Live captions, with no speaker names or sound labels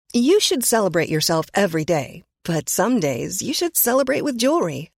You should celebrate yourself every day, but some days you should celebrate with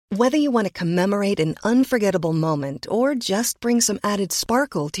jewelry. Whether you want to commemorate an unforgettable moment or just bring some added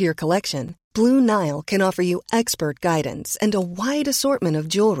sparkle to your collection, Blue Nile can offer you expert guidance and a wide assortment of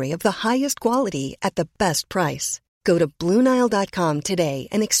jewelry of the highest quality at the best price. Go to BlueNile.com today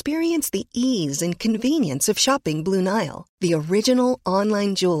and experience the ease and convenience of shopping Blue Nile, the original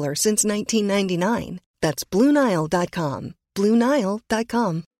online jeweler since 1999. That's BlueNile.com.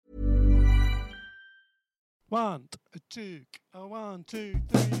 BlueNile.com. 1, 2, 1, 2,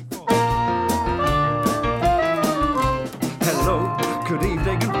 3, 4. Hello, good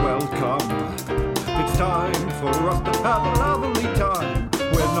evening and welcome. It's time for us to have a lovely time.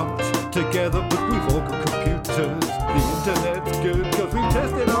 We're not together, but we've all got computers. The internet's good because we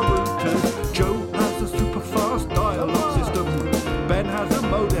tested our routers. Joe has a super fast dial-up system. Ben has a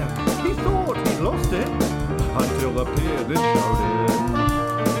modem. He thought he'd lost it until the pianist showed him.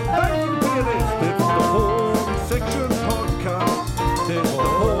 Thank you, pianist. It's the Horn Section Podcast. It's the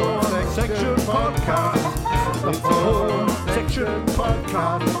Horn Section Podcast. It's the Horn Section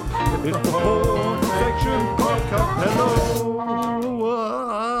Podcast. It's the Horn Section Podcast.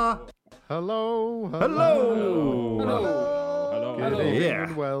 Hello. Hello. Hello. Good evening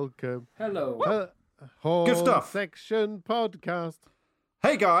and welcome. Hello. Horn Good stuff. Section Podcast.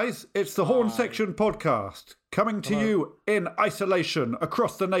 Hey guys, it's the Horn Section Podcast, coming to you in isolation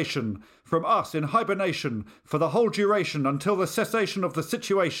across the nation, from us in hibernation for the whole duration until the cessation of the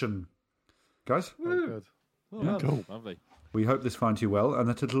situation. Guys, Good. Yeah, cool. Lovely. we hope this finds you well and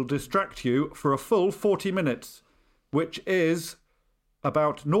that it'll distract you for a full 40 minutes, which is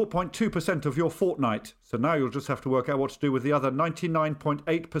about 0.2% of your fortnight. So now you'll just have to work out what to do with the other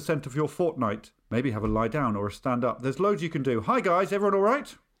 99.8% of your fortnight. Maybe have a lie down or a stand up. There's loads you can do. Hi guys, everyone all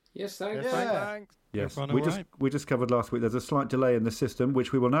right? Yes, thanks. Thanks. Yes, Everyone all right? we discovered last week there's a slight delay in the system,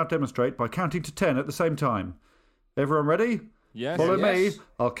 which we will now demonstrate by counting to 10 at the same time. Everyone ready? Yes. Follow me. Yes.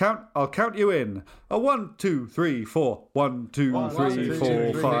 I'll count you in. 1, 2, 3, 4. 1, 2, 3,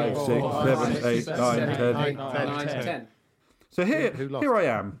 4, 5, 6, 7, 8, 9, 10. 10. So Who lost? here I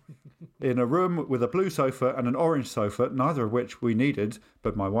am, in a room with a blue sofa and an orange sofa, neither of which we needed,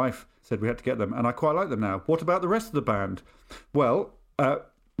 but my wife said we had to get them, and I quite like them now. What about the rest of the band? Well,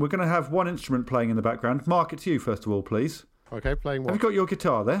 we're going to have one instrument playing in the background. Mark, it's you first of all, please. Okay, playing Have what? you got your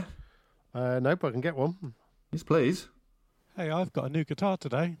guitar there? No, but I can get one. Yes, please. Hey, I've got a new guitar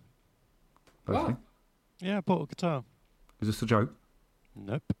today. Okay. Yeah, I bought a guitar. Is this a joke?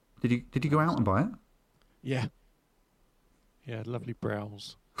 Nope. Did you go out and buy it? Yeah. Yeah, lovely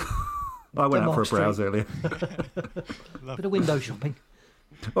browse. I went out for a Denmark browse earlier. Bit of window shopping.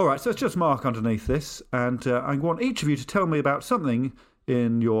 All right, so it's just Mark underneath this, and I want each of you to tell me about something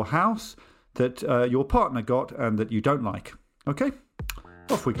in your house that your partner got and that you don't like. Okay?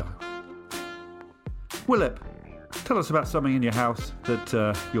 Off we go. Willip, tell us about something in your house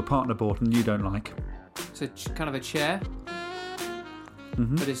that your partner bought and you don't like. It's a kind of a chair,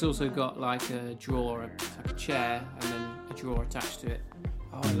 but it's also got like a drawer, like a chair, and then a drawer attached to it.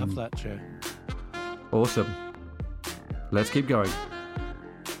 Oh, I love that chair. Awesome. Let's keep going.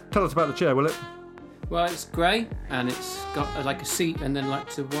 Tell us about the chair, Willip. Well, it's grey, and it's got like a seat, and then like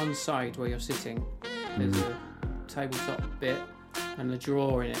to one side where you're sitting, there's a tabletop bit and a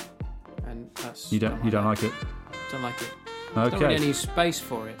drawer in it, and that's You don't like it? Don't like it. There's not really Okay. any space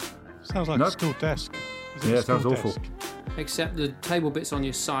for it, Sounds like Nope. a school desk. Is Yeah, a it sounds school awful. desk? except the table bit's on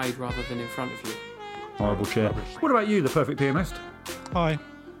your side rather than in front of you. Horrible chair. What about you, the perfect pianist? Hi.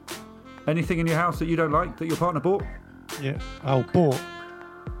 Anything in your house that you don't like that your partner bought Yeah. Oh, bought.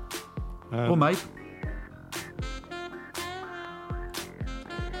 or made?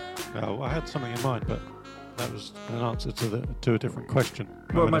 Oh, I had something in mind, but that was an answer to a different question.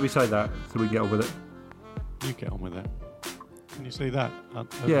 Well, I'm maybe gonna- say that so we can get on with it. You get on with it. Can you see that? At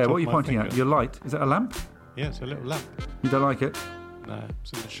the Yeah, top what are of you my pointing at? finger? Your light? Is it a lamp? Yeah, it's a little lamp. You don't like it? No,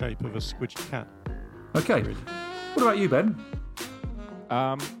 it's in the shape of a squidgy cat. Okay. What about you, Ben?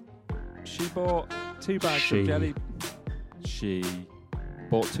 She bought 2 bags She. of jelly. She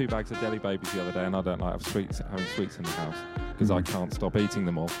bought 2 bags of jelly babies the other day, and I don't like having sweets in the house because I can't stop eating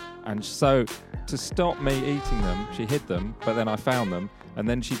them all. And so, to stop me eating them, she hid them, but then I found them, and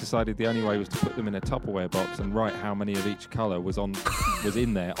then she decided the only way was to put them in a Tupperware box and write how many of each colour was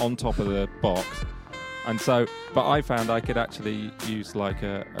in there on top of the box. And so, but I found I could actually use like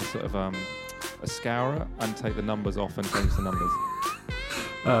a sort of a scourer and take the numbers off and change the numbers.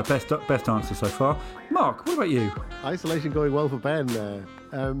 Best answer so far. Mark, what about you? Isolation going well for Ben.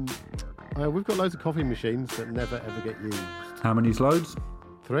 We've got loads of coffee machines that never ever get used. How many's loads?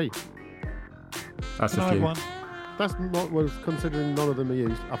 3. That's Can a I have few. one? that's not was considering none of them are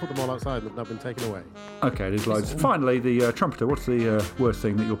used. I put them all outside and they've now been taken away. Okay, there's loads. Finally, the trumpeter. What's the worst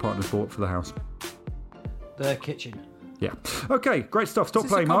thing that your partner's bought for the house? The kitchen. Yeah. Okay, great stuff. Stop Is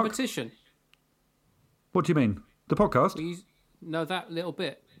this playing, a Mark. competition? What do you mean? The podcast? No, that little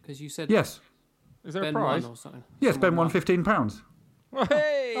bit, because you said Yes. Is there a Ben prize? won or something. Yes, Ben won Someone £15.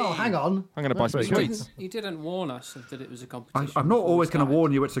 Hey! Oh, hang on. I'm going to buy some That's pretty sweets. You didn't warn us that it was a competition. I'm not before we always going to started.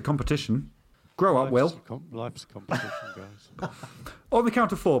 warn you it's a competition. Grow up, Will. Life's a competition, guys. On the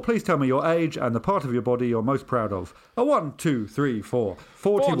count of 4, please tell me your age and the part of your body you're most proud of. 1, 2, 3, 4.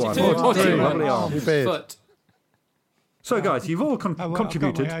 41. 42. Lovely Oh, arms. Your beard. Foot. So, guys, you've all Oh, well, I've got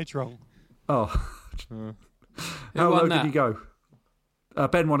contributed. my age wrong. Oh, Who how won low that? did you go?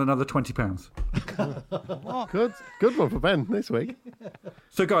 Ben won another £20. Good one for Ben this week.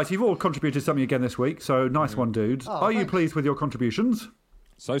 So, guys, you've all contributed something again this week. So, nice one, dudes. Oh, Are you thanks. pleased with your contributions?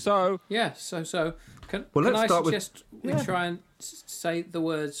 So. Yeah, so. Can Let's I start with- suggest we try and say the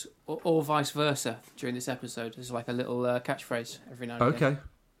words or vice versa during this episode as like a little catchphrase every now and again? Okay.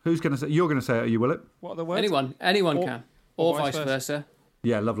 Who's going to say? You're going to say it, are you, Will it? What are the words? Anyone Or- can. or Or vice versa.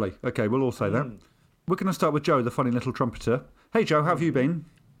 Yeah, lovely. Okay, we'll all say that. We're going to start with Joe, the funny little trumpeter. Hey, Joe, how have you been?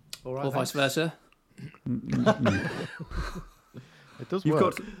 All right, Or vice versa. It does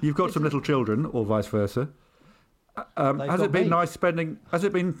work. You've got some little children, or vice versa. Has got it been me. nice spending? Has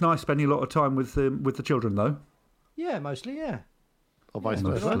it been nice spending a lot of time with the children, though? Yeah, mostly, yeah. Or vice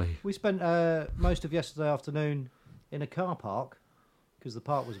Mostly. versa. We spent most of yesterday afternoon in a car park because the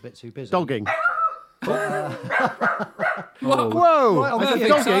park was a bit too busy. Dogging. Whoa! Whoa! Right on Is the it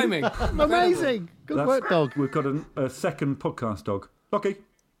Perfect dogging? timing. Amazing. Good That's- work, dog. We've got a second podcast dog. Lockie,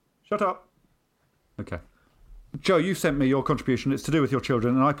 shut up. Okay. Joe, you sent me your contribution. It's to do with your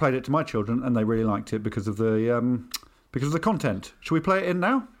children, and I played it to my children, and they really liked it because of the content. Shall we play it in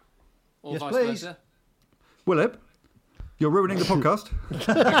now? Or Yes, vice please. versa. Willip, you're ruining the podcast.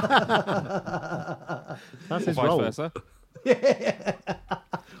 That's Or his vice role. versa.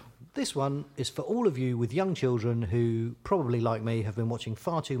 This one is for all of you with young children who, probably like me, have been watching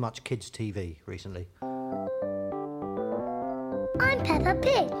far too much kids' TV recently. I'm Peppa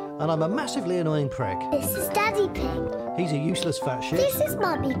Pig. And I'm a massively annoying prick. This is Daddy Pig. He's a useless fat shit. This is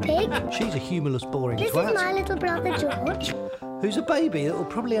Mummy Pig. She's a humorless, boring This twat. is my little brother George. Who's a baby that will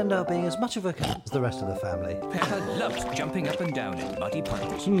probably end up being as much of a cunt as the rest of the family. Peppa loves jumping up and down in muddy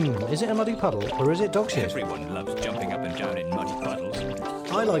puddles. Is it a muddy puddle or is it dog shit? Everyone loves jumping up and down in muddy puddles.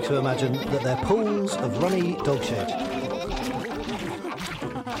 I like to imagine that they're pools of runny dog shit.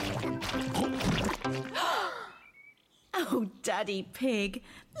 Oh, Daddy Pig,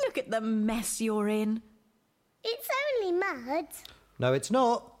 look at the mess you're in. It's only mud. No, it's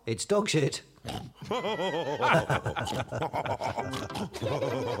not. It's dog shit.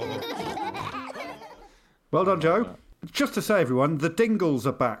 Well done, Joe. Just to say, everyone, the Dingles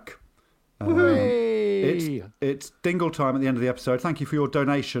are back. Hey. It's Dingle time at the end of the episode. Thank you for your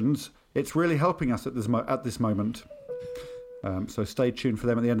donations. It's really helping us at this moment. So stay tuned for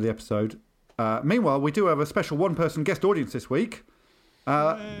them at the end of the episode. Meanwhile, we do have a special one-person guest audience this week.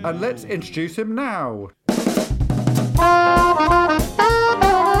 And let's introduce him now.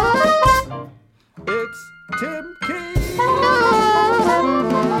 It's Tim Key.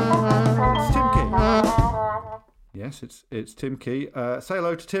 It's Tim Key. Yes, it's Tim Key. Say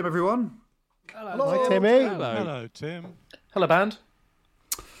hello to Tim, everyone. Hi, Timmy. Hello, Tim. Hello, band.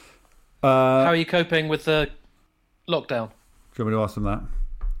 How are you coping with the lockdown? Do you want me to ask them that?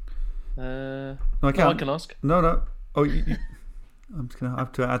 No, I can't. I can ask. No. Oh, I'm just going to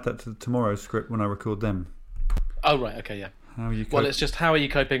have to add that to tomorrow's script when I record them. Oh, right, okay, yeah. How are you Well, it's just how are you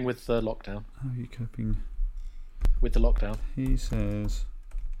coping with the lockdown? How are you coping? With the lockdown. He says...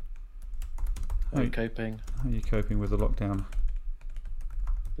 How are you coping How are you coping with the lockdown?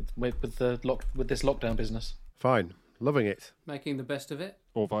 with this lockdown business? Fine. Loving it. Making the best of it.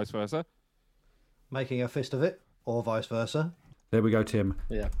 Or vice versa. Making a fist of it, or vice versa. There we go, Tim.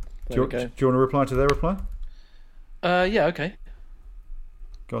 Yeah, Do there you, we go. do you want to reply to their reply? Yeah, okay.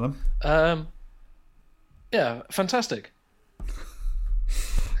 Go on then. Yeah, fantastic.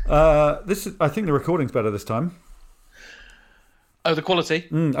 I think the recording's better this time. Oh, the quality?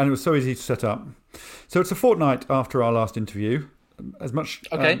 And it was so easy to set up. So it's a fortnight after our last interview. As much.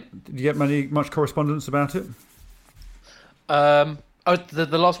 Okay. Did you get much correspondence about it? The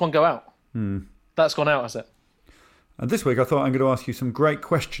last one go out. That's gone out, has it? And this week I thought I'm going to ask you some great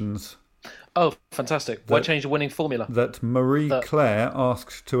questions Oh, fantastic. Why change the winning formula? that Marie Claire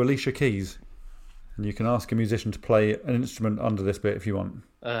asked to Alicia Keys. And you can ask a musician to play an instrument under this bit if you want.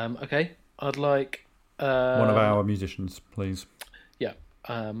 Okay. I'd like... One of our musicians, please. Yeah.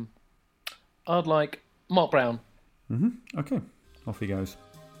 I'd like Mark Brown Okay, off he goes.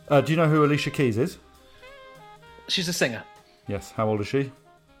 Do you know who Alicia Keys is? She's a singer. Yes. How old is she?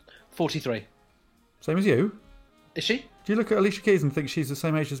 43. Same as you? Is she? Do you look at Alicia Keys and think she's the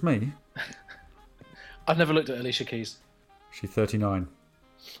same age as me? I've never looked at Alicia Keys. She's 39.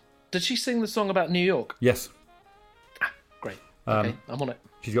 Did she sing the song about New York? Yes. Great. Okay, I'm on it.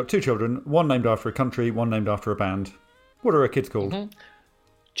 She's got 2 children, one named after a country, one named after a band. What are her kids called?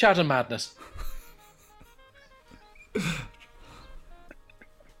 Chad and Madness.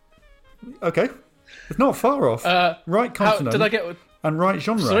 Okay. It's not far off. Right continent. Did I get... And right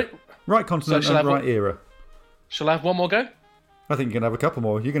genre. Sorry? Right continent and right era. Shall I have one more go? I think you can have a couple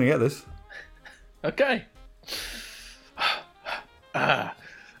more. You're going to get this. Okay.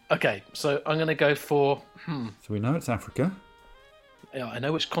 Okay, so I'm going to go for... So we know it's Africa. Yeah, I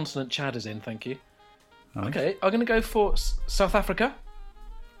know which continent Chad is in, thank you. Nice. Okay, I'm going to go for South Africa.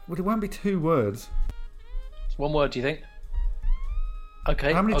 Well, it won't be 2 words. It's 1 word, do you think?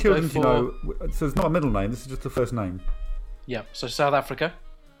 Okay. How many I'll children go do you know? So it's not a middle name, this is just the first name. Yeah, so South Africa.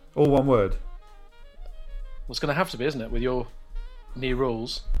 All 1 word. Well, it's going to have to be, isn't it, with your new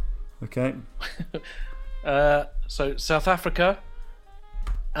rules? Okay. So South Africa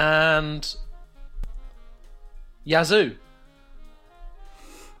and Yazoo.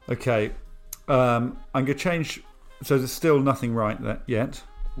 Okay. I'm going to change. So there's still nothing right yet.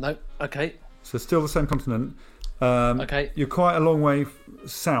 No. Okay. So still the same continent. Okay. You're quite a long way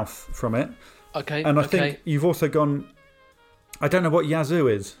south from it. Okay. And I think you've also gone. I don't know what Yazoo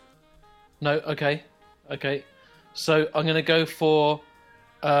is. No. Okay. Okay. So I'm going to go for.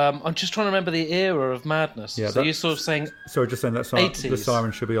 I'm just trying to remember the era of madness. Yeah, so you're sort of saying. Sorry, just saying that 80s. The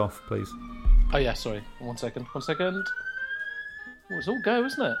siren should be off, please. Oh yeah, sorry. 1 second. 1 second. Oh, it's all go,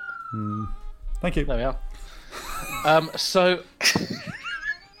 isn't it? Thank you. There we are. So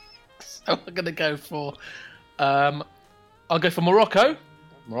I'm going to go for. I'll go for Morocco.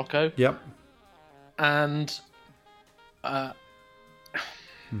 Morocco. Yep. And.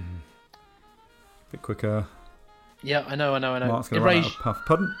 Bit quicker. Yeah, I know. Mark's going to run out of puff.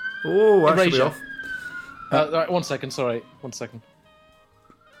 Pardon? Oh, that should be off. Right, 1 second, sorry. 1 second.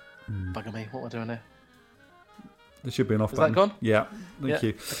 Bugger me, what am I doing here? There should be an off Is button. that gone? Yeah, thank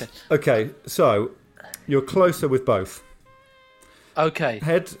you. Okay. Okay, so you're closer with both. Okay.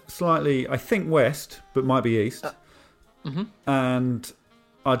 Head slightly, I think, west, but might be east. And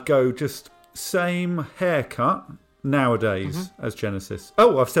I'd go just same haircut nowadays as Genesis.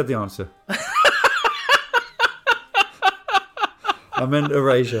 Oh, I've said the answer. I meant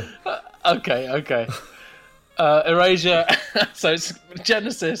Erasure. Okay. Erasure. So it's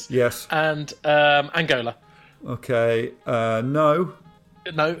Genesis. Yes. And Angola. Okay. No.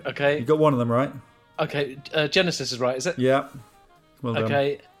 No. Okay. You got one of them right. Okay. Genesis is right, is it? Yeah. Well done.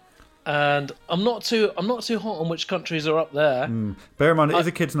 Okay. And I'm not too hot on which countries are up there. Bear in mind, it is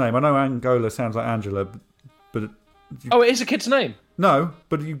a kid's name. I know Angola sounds like Angela, but oh, it is a kid's name. No,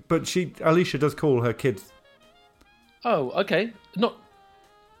 but Alicia does call her kids. Oh, okay. Not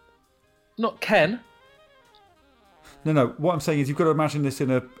Ken. No. What I'm saying is, you've got to imagine this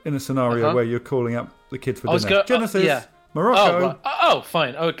in a scenario where you're calling up the kids for dinner. Genesis, yeah. Morocco. Oh, right. Oh,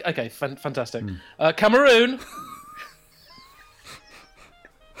 fine. Okay, fantastic. Cameroon.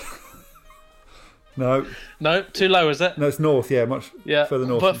 No, too low, is it? No, it's north. Yeah, much further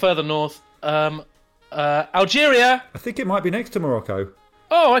north. But further north. Algeria. I think it might be next to Morocco.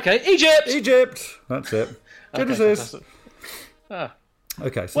 Oh, okay. Egypt. That's it. Genesis.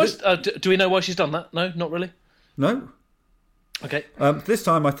 Okay. So do we know why she's done that? No, not really. No. Okay. This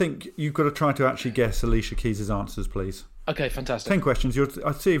time, I think you've got to try to actually guess Alicia Keys' answers, please. Okay, fantastic. 10 questions.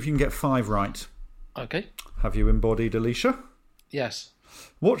 I'll see if you can get 5 right. Okay. Have you embodied Alicia? Yes.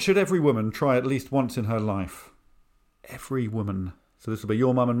 What should every woman try at least once in her life? Every woman. So this will be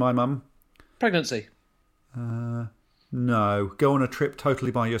your mum and my mum. Pregnancy. No. Go on a trip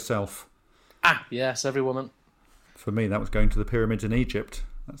totally by yourself. Yes, every woman. For me, that was going to the pyramids in Egypt.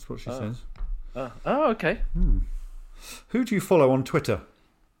 That's what she says. Okay. Who do you follow on Twitter?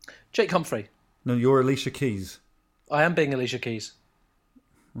 Jake Humphrey. No, you're Alicia Keys. I am being Alicia Keys.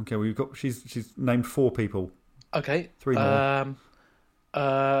 Okay, well, she's named 4 people. Okay. 3 more.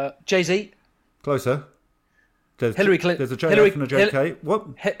 Jay-Z. Closer. Hillary Clinton. There's a JF and a JK. What?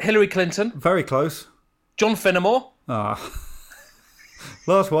 Hillary Clinton. Very close. John Finnemore.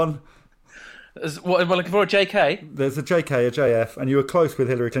 Last one. What am I looking for? A JK? There's a JK, a JF, and you were close with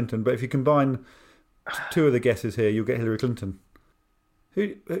Hillary Clinton, but if you combine 2 of the guesses here, you'll get Hillary Clinton.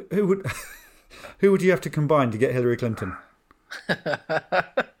 Who would you have to combine to get Hillary Clinton?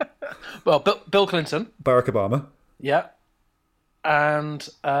 Well, Bill Clinton. Barack Obama. Yeah. And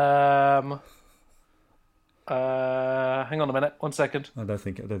Hang on a minute. 1 second. I don't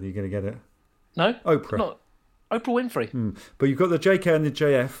think you're going to get it. No? Oprah. Not Oprah Winfrey. But you've got the JK and the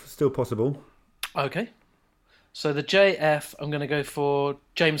JF, still possible. Okay. So the JF, I'm going to go for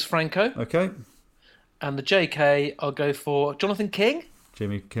James Franco. Okay. And the JK, I'll go for Jonathan King.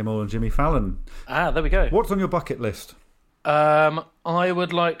 Jimmy Kimmel and Jimmy Fallon. There we go. What's on your bucket list? I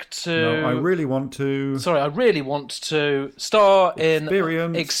would like to... No, I really want to... Sorry, I really want to star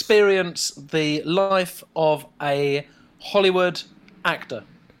experience the life of a Hollywood actor.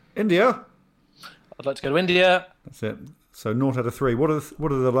 India? I'd like to go to India. That's it. So 0 out of 3. What are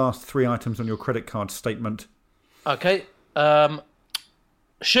the last 3 items on your credit card statement? Okay.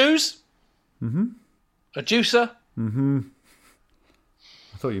 Shoes. Mm-hmm. A juicer. Mm-hmm.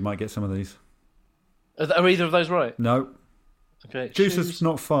 I thought you might get some of these. Are either of those right? No. Okay. Juicer's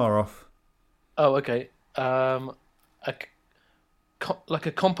not far off. Oh, okay. Like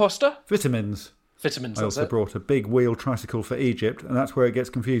a composter? Vitamins. Vitamins. I also brought a big wheel tricycle for Egypt, and that's where it gets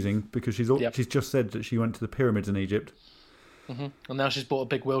confusing because she's just said that she went to the pyramids in Egypt. Mm-hmm. And now she's bought a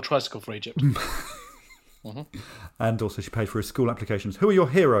big wheel tricycle for Egypt. Mm-hmm. And also she paid for his school applications. Who are your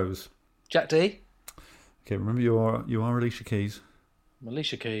heroes? Jack D. Okay, remember you are Alicia Keys.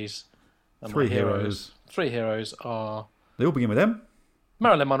 Alicia Keys. And 3 my heroes. 3 heroes are... They all begin with M.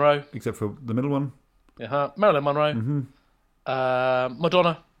 Marilyn Monroe. Except for the middle one. Marilyn Monroe. Mm-hmm.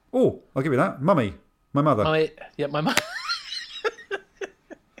 Madonna. Oh, I'll give you that. Mummy. My mother. My mum.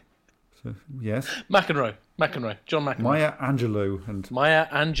 So, yes. McEnroe. John McEnroe. Maya Angelou. And Maya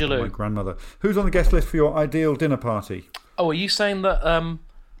Angelou. My grandmother. Who's on the guest list for your ideal dinner party? Oh, are you saying that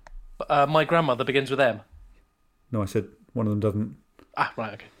my grandmother begins with M? No, I said one of them doesn't.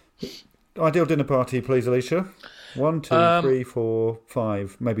 Right, okay. Ideal dinner party, please, Alicia. 1, 2, 3, 4,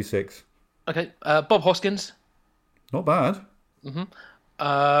 5, maybe 6. Okay. Bob Hoskins. Not bad. Mm-hmm.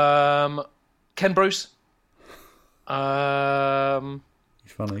 Ken Bruce.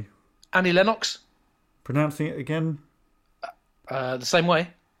 He's funny. Annie Lennox. Pronouncing it again? The same way.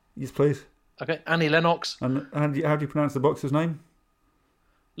 Yes, please. Okay. Annie Lennox. And how do you pronounce the boxer's name?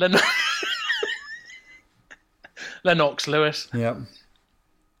 Lennox Lewis. Yeah.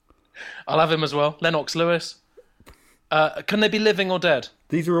 I'll have him as well. Lennox Lewis. Can they be living or dead?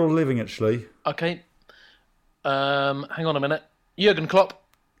 These are all living, actually. Okay. Hang on a minute. Jurgen Klopp.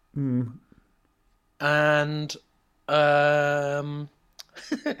 And 1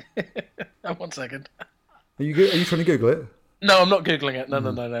 second. Are you trying to Google it? No, I'm not Googling it. No.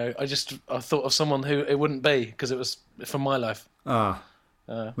 I thought of someone who it wouldn't be because it was from my life. Was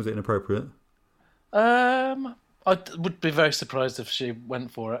it inappropriate? I would be very surprised if she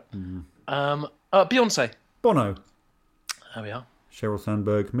went for it. Beyonce. Bono. There we are. Sheryl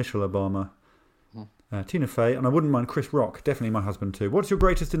Sandberg, Michelle Obama, Tina Fey, and I wouldn't mind Chris Rock. Definitely my husband too. What's your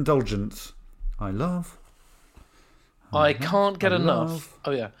greatest indulgence? I can't get enough.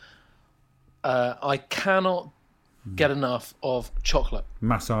 Oh yeah. I cannot get enough of chocolate.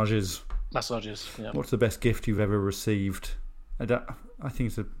 Massages. Yeah. What's the best gift you've ever received? I think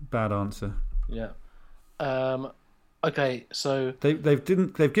it's a bad answer. Yeah. Okay, so they've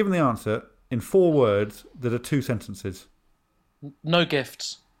given the answer in 4 words that are 2 sentences. No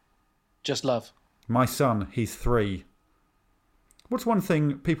gifts, just love. My son, he's 3. What's one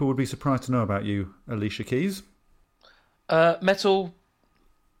thing people would be surprised to know about you, Alicia Keys? Metal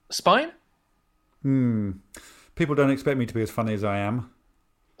spine? People don't expect me to be as funny as I am.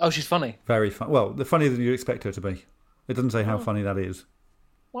 Oh, she's funny. Very funny. Well, the funnier than you expect her to be. It doesn't say how funny that is.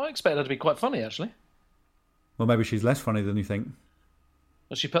 Well, I expect her to be quite funny, actually. Well, maybe she's less funny than you think.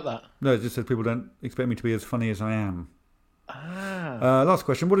 Does she put that? No, it just says people don't expect me to be as funny as I am. Last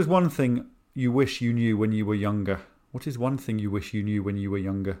question. What is one thing you wish you knew when you were younger? What is one thing you wish you knew when you were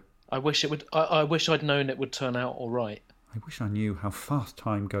younger? I wish I'd known it would turn out all right. I wish I knew how fast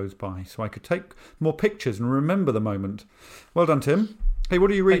time goes by so I could take more pictures and remember the moment. Well done, Tim. Hey,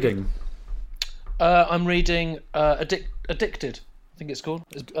 what are you reading? I'm reading Addicted, I think it's called.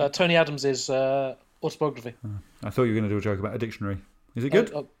 Tony Adams' autobiography. I thought you were going to do a joke about a dictionary. Is it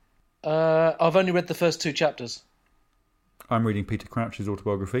good? I've only read the first 2 chapters. I'm reading Peter Crouch's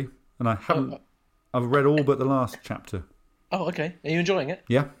autobiography, and I haven't... I've read all but the last chapter. Oh, okay. Are you enjoying it?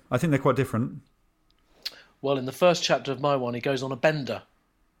 Yeah, I think they're quite different. Well, in the first chapter of my one, he goes on a bender.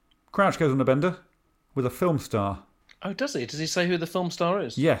 Crouch goes on a bender with a film star. Oh, does he? Does he say who the film star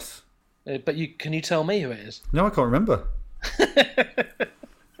is? Yes. But can you tell me who it is? No, I can't remember.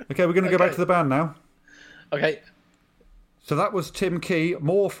 Okay, we're going to go back to the band now. Okay. So that was Tim Key.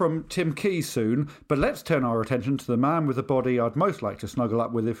 More from Tim Key soon, but let's turn our attention to the man with the body I'd most like to snuggle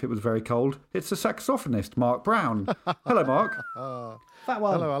up with if it was very cold. It's the saxophonist, Mark Brown. Hello, Mark. Fat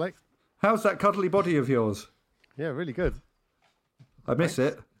one. Hello, Alex. How's that cuddly body of yours? Yeah, really good. I miss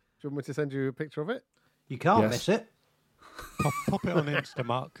it. Do you want me to send you a picture of it? You can't miss it. Pop it on Insta,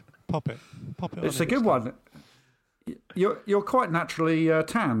 Mark. Pop it. It's a good one. You're quite naturally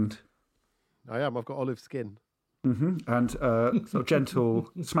tanned. I am. I've got olive skin. And sort of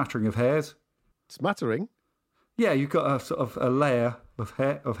gentle smattering of hairs. Smattering? Yeah, you've got a sort of a layer of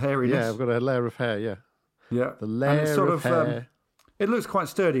hairiness. Yeah, I've got a layer of hair. Yeah. Yeah. The layer of hair. It looks quite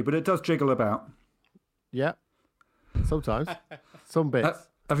sturdy, but it does jiggle about. Yeah. Sometimes. Some bits.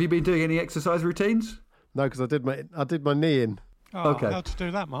 Have you been doing any exercise routines? No, because I did my knee in. Oh, okay. How to do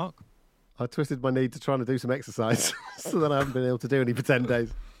that, Mark? I twisted my knee to try to do some exercise, so that I haven't been able to do any for 10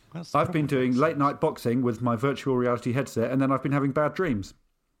 days. I've been doing late night boxing with my virtual reality headset, and then I've been having bad dreams.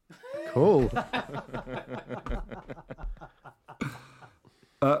 Cool.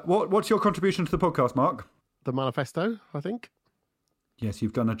 What's your contribution to the podcast, Mark? The manifesto, I think. Yes,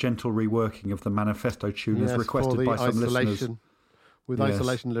 you've done a gentle reworking of the manifesto tune as requested by some listeners. With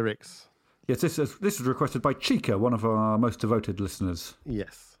isolation lyrics. Yes, this is requested by Chica, one of our most devoted listeners.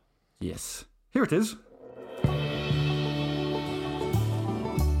 Yes. Yes. Here it is.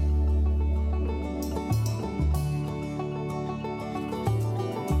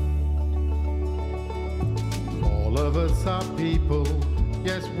 All of us are people,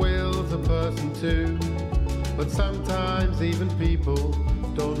 yes, Will's a person too. But sometimes even people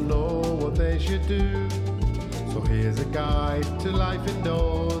don't know what they should do. So here's a guide to life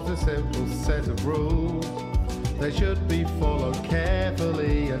indoors, a simple set of rules. They should be followed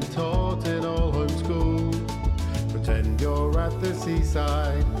carefully and taught in all home schools. Pretend you're at the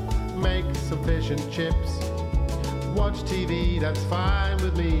seaside, make some fish and chips. Watch TV, that's fine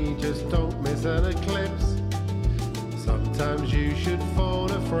with me, just don't miss an eclipse. Sometimes you should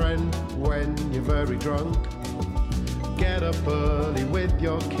phone a friend when you're very drunk. Get up early with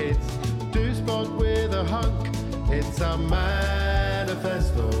your kids, do sport with a hunk. It's a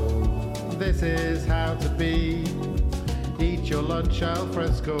manifesto, this is how to be. Eat your lunch al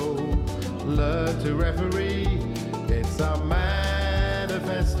fresco, learn to referee. It's a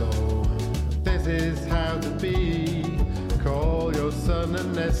manifesto, this is how to be. Call your son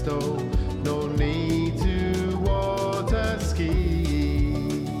Ernesto, no need to water ski.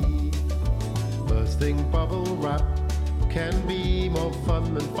 Bursting bubble wrap can be more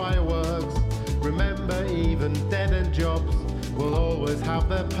fun than fireworks. Remember, even dead-end jobs will always have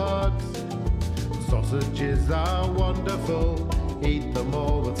their perks. Sausages are wonderful, eat them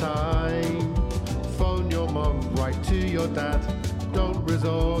all the time. Phone your mum, write to your dad, don't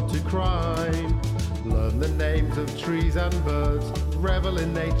resort to crime. Learn the names of trees and birds, revel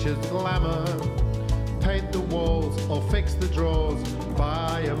in nature's glamour. Paint the walls or fix the drawers,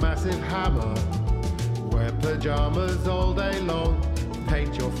 buy a massive hammer. Wear pyjamas all day long,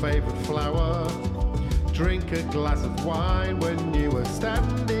 paint your favourite flower. Drink a glass of wine when you are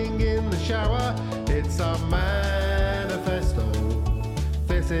standing in the shower. It's a manifesto,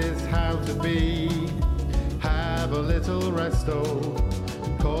 this is how to be. Have a little resto,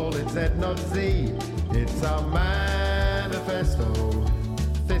 call it Z not Z. It's a manifesto,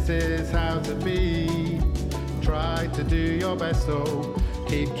 this is how to be. Try to do your best, so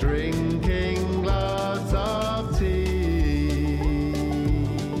keep drinking lots of tea.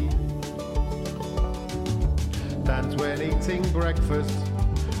 Dance when eating breakfast,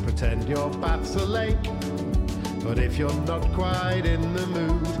 pretend your bath's a lake. But if you're not quite in the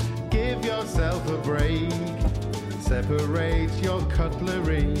mood, give yourself a break. Separate your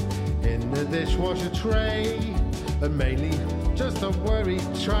cutlery in the dishwasher tray. And mainly, just don't worry,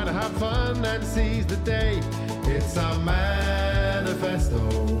 try to have fun and seize the day. It's a manifesto,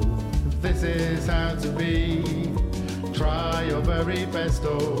 this is how to be. Try your very best,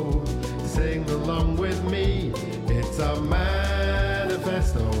 oh, sing along with me. It's a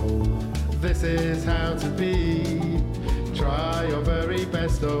manifesto, this is how to be. Try your very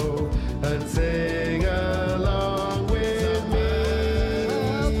best, oh, and sing along with me.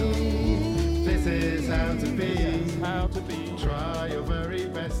 This is how to be. Try your very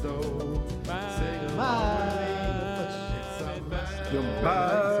best, oh, sing along with me. It's a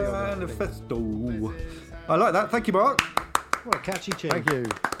manifesto. I like that. Thank you, Mark. What a catchy tune. Thank you.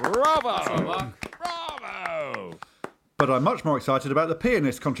 Bravo, Mark. Bravo. But I'm much more excited about the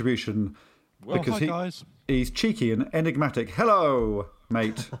pianist contribution. Well, because hi, guys. He's cheeky and enigmatic. Hello,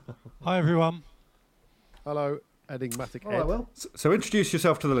 mate. Hi, everyone. Hello, enigmatic Ed. All right, Will. So introduce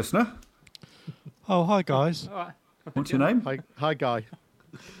yourself to the listener. Oh, hi, guys. All right. What's your name? Hi, Guy.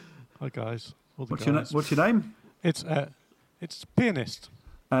 Hi, guys. All the What's guys. your name? It's pianist.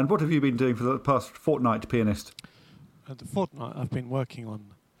 And what have you been doing for the past fortnight, pianist? The fortnight I've been working on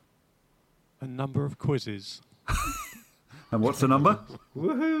a number of quizzes. And what's the number?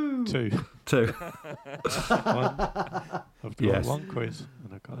 Woohoo! 2. 2. I've got one quiz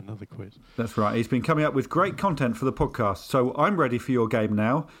and I've got another quiz. That's right. He's been coming up with great content for the podcast. So I'm ready for your game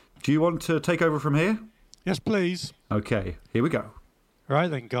now. Do you want to take over from here? Yes, please. Okay, here we go. Right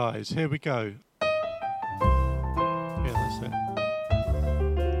then, guys, here we go. Yeah, that's it.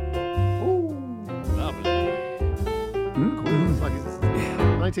 It's like it's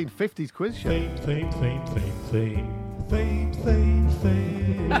 1950s quiz show. Theme.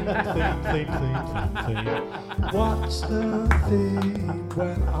 What's the theme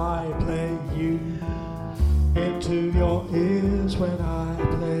when I play you? Into your ears when I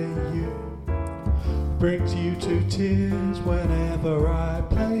play you. Brings you to tears whenever I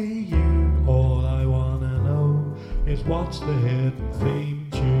play you. All I wanna know is what's the hidden theme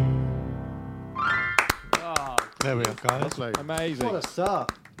tune. There we are, guys. Lovely. Amazing. What a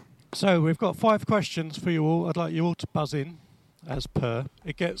start. So we've got 5 questions for you all. I'd like you all to buzz in, as per.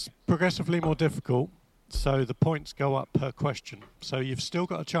 It gets progressively more difficult, so the points go up per question. So you've still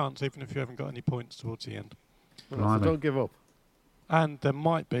got a chance, even if you haven't got any points towards the end. Well, so don't give up. And there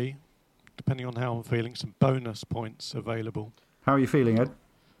might be, depending on how I'm feeling, some bonus points available. How are you feeling, Ed?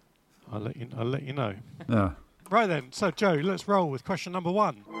 I'll let you know. Yeah. Right then. So Joe, let's roll with question number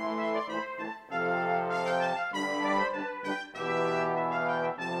 1.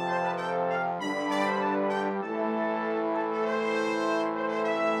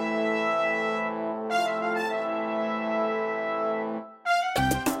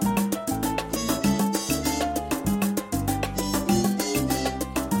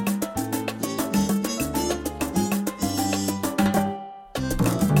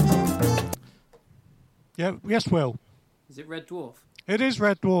 Yeah, yes, Will. Is it Red Dwarf? It is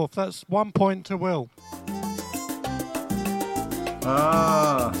Red Dwarf. That's 1 point to Will.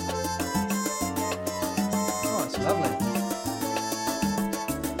 Ah. Oh, it's lovely.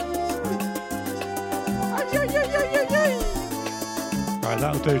 Right,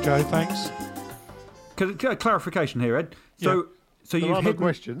 that'll do, Joe. Thanks. Clarification here, Ed. So There you've are no hidden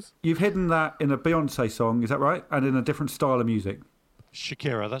questions. You've hidden that in a Beyonce song, is that right? And in a different style of music.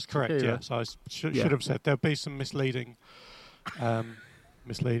 Shakira, that's correct. Shakira. Yes, I should have said there'll be some misleading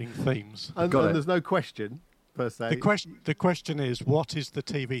themes. And there's no question per se. The question is, what is the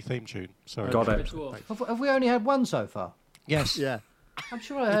TV theme tune? Sorry, Got it. Have we only had one so far? Yes. Yeah. I'm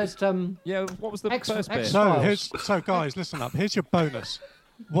sure I heard. Yeah. What was the first bit? So guys, listen up. Here's your bonus.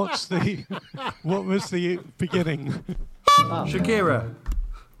 What was the beginning? Shakira.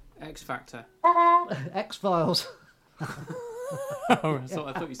 X Factor. X-Files. I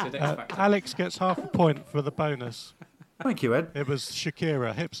thought you said X Factor. Alex gets half a point for the bonus. Thank you, Ed. It was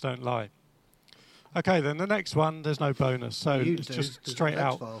Shakira. Hips don't lie. Okay, then the next one, there's no bonus, so it's just straight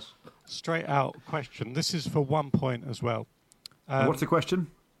out question. This is for 1 point as well. What's the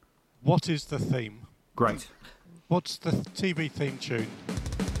question? What is the theme? Great. What's the TV theme tune?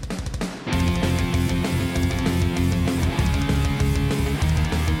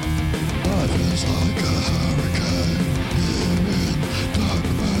 Life is like a hurricane here in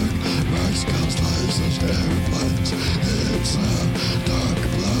Dunkirk. Mexicans, laces, airplanes. It's a dark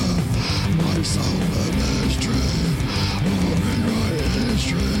blur. My soul and history. Or rewrite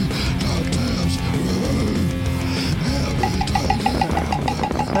history. Dark tales.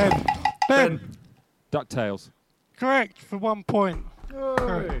 Ben. DuckTales. Correct for 1 point.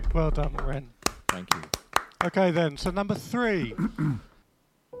 Correct. Well done, Ren. Thank you. Okay then, so number 3.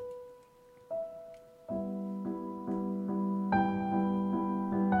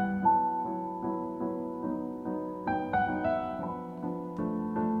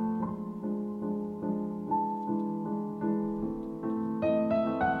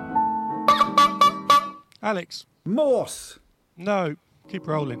 Alex. Morse. No, keep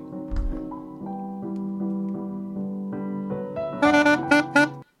rolling.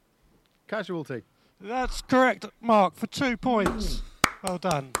 Casualty. That's correct, Mark, for 2 points. Well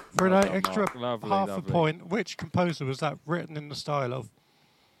done. For an extra Mark. half Lovely. a point, which composer was that written in the style of?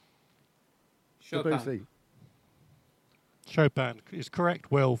 Chopin. Debussy. Chopin is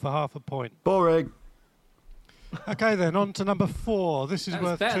correct, Will, for half a point. Boring. Okay then, on to number 4. This is That's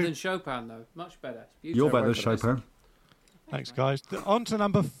worth better 2. than Chopin, though. Much better. It's beautiful. You're better than Chopin. Thanks, guys. On to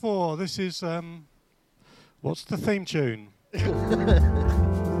number 4. This is what's the theme tune? It's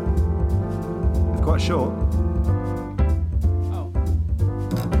quite short. Oh.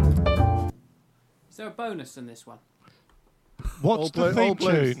 Is there a bonus in this one? What's the theme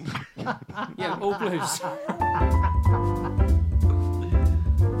tune? Yeah, all blues.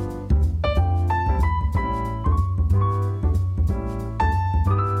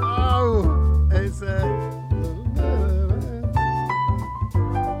 Oh!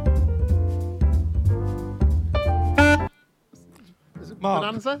 Mark.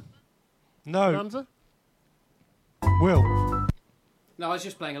 Bonanza? No. Bonanza? Will. No, I was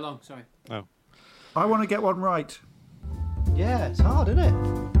just playing along. Sorry. No. I want to get one right. Yeah, it's hard, isn't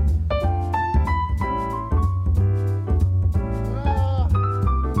it?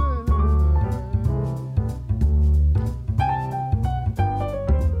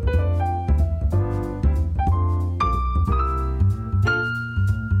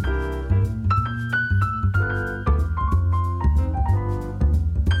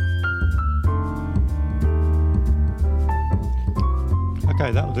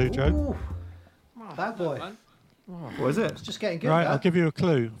 Okay, that'll do, Joe. Ooh. Bad boy. What is it? It's just getting good. Right, that. I'll give you a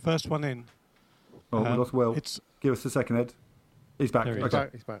clue. First one in. Oh, we lost Will. It's Give us a second, Ed. He's back. There he is. Okay.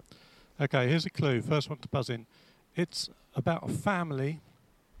 He's back. Okay, here's a clue. First one to buzz in. It's about a family.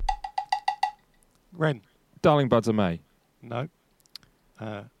 Ren. Darling Buds of May. No.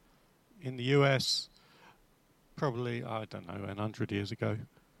 In the US, probably, I don't know, 100 years ago.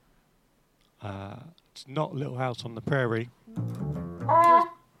 It's not Little House on the Prairie.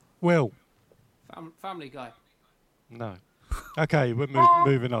 Will. Family Guy. No. Okay, we're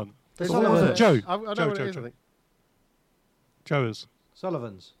moving on. What was it? Joe. I know Joe, what it Joe, is, I Joe. think. Joe's.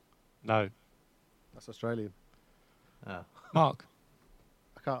 Sullivan's. No. That's Australian. Oh. Mark.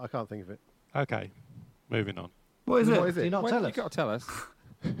 I can't think of it. Okay, moving on. What is it? What is it? Do you not tell us? You've got to tell us.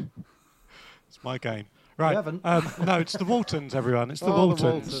 It's my game. Right. haven't. No, it's the Waltons, everyone. It's the Oh, the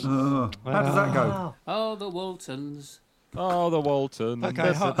Waltons. How does that go? Oh, the Waltons. Oh, the Waltons. Okay,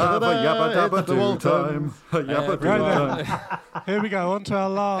 Have a yabba dabba do time. Yabba do Right time. then. Here we go. On to our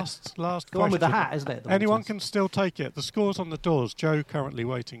last The question. one with the hat, isn't it? The Anyone Waltons. can still take it. The score's on the doors. Joe currently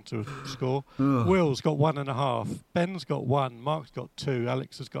waiting to score. Will's got 1.5. Ben's got 1. Mark's got 2.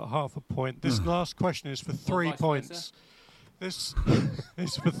 Alex has got half a point. This last question is for 3 vice points. versa. This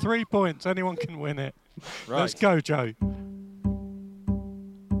is for 3 points. Anyone can win it. Right. Let's go, Joe.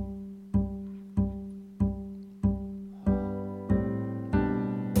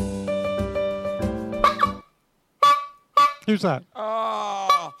 Who's that?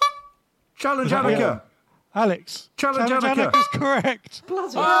 Oh, Challenge Was that Annika. Alex. Challenge Annika. Is correct.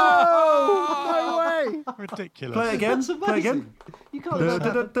 Bloody Oh, no way! Ridiculous. Play again. That's amazing. Play again. You can't have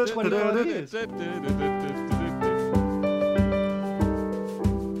done that for 25 years.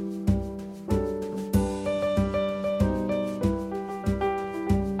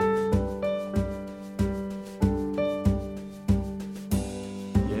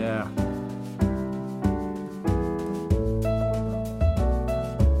 Yeah.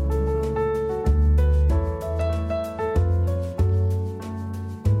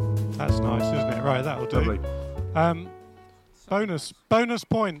 That's nice, isn't it? Right, that'll do. Lovely. Bonus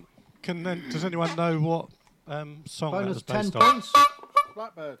point. Does anyone know what song that Bonus was 10 based on? points.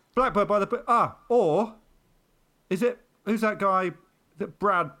 Blackbird. Blackbird by the... or... Is it... Who's that guy? Is it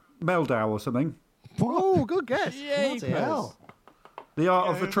Brad Meldau or something? Oh, good guess. Bloody hell. The Art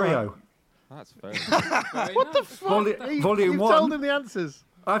of the Trio. that's very Very nice. Volume You've 1. told him the answers.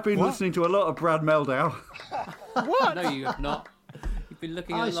 I've been listening to a lot of Brad Meldau. What? No, you have not. You've been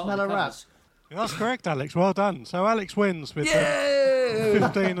looking at I a lot smell of a the rat. covers. That's correct, Alex. Well done. So Alex wins with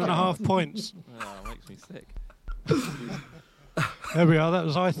 15.5 points. Oh, makes me sick. There we are. That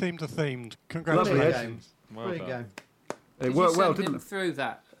was I themed to themed. Congratulations. Well Brilliant done. game. It Did worked you well, send didn't him it? through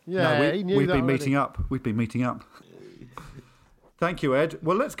that? Yeah, No, he knew we've that been already. meeting up. We've been meeting up. Thank you, Ed.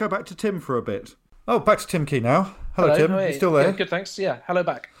 Well, let's go back to Tim for a bit. Oh, back to Tim Key now. Hello, Tim. Hey. You still there? Yeah, good, thanks. Yeah, hello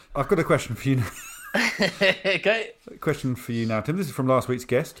back. I've got a question for you now. Okay. Question for you now, Tim. This is from last week's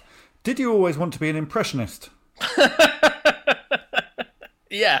guest. Did you always want to be an impressionist?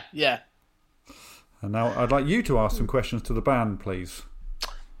 Yeah. And now I'd like you to ask some questions to the band, please.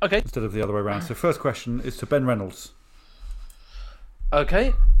 Okay. Instead of the other way around. So first question is to Ben Reynolds.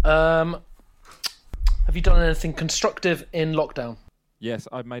 Okay. Have you done anything constructive in lockdown? Yes,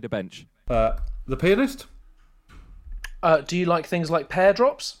 I've made a bench. The pianist? Do you like things like pear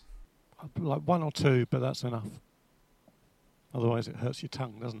drops? Like 1 or 2, but that's enough. Otherwise, it hurts your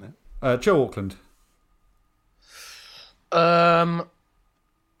tongue, doesn't it? Joe Auckland. Joe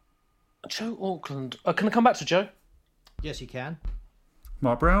Auckland. Can I come back to Joe? Yes, you can.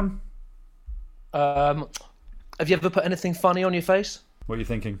 Mark Brown. Have you ever put anything funny on your face? What are you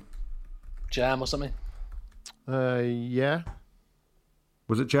thinking? Jam or something? Yeah.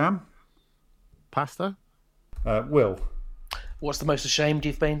 Was it jam? Pasta. Will. What's the most ashamed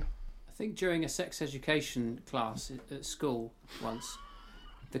you've been? I think during a sex education class at school once,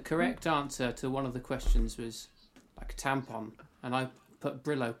 the correct answer to one of the questions was like a tampon, and I put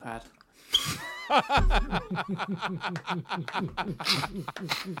Brillo pad.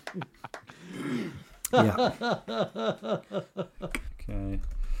 Yeah. Okay.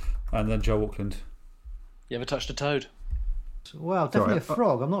 And then Joe Auckland. You ever touched a toad? Well, definitely a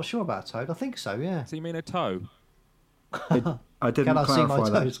frog. I'm not sure about a toad. I think so, yeah. So you mean a toe? I didn't Can I see my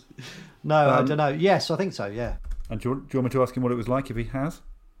clarify toes? that. No, I don't know. Yes, I think so, yeah. And do you want me to ask him what it was like if he has?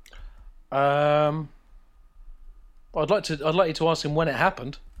 I'd like you to ask him when it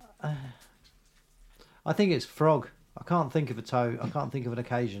happened. I think it's frog. I can't think of a toe. I can't think of an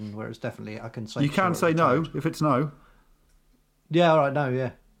occasion where it's definitely. I can say. You can say no if it's no. Yeah, all right, no,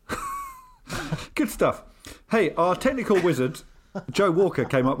 yeah. Good stuff. Hey, our technical wizard, Joe Walker,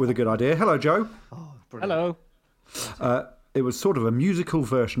 came up with a good idea. Hello, Joe. Hello. It was sort of a musical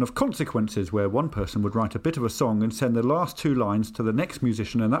version of Consequences, where one person would write a bit of a song and send the last 2 lines to the next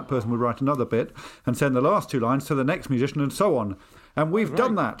musician, and that person would write another bit and send the last 2 lines to the next musician, and so on. And we've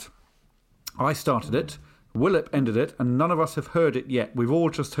done that. I started it, Willip ended it, and none of us have heard it yet. We've all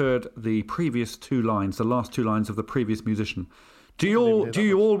just heard the previous 2 lines, the last 2 lines of the previous musician. Do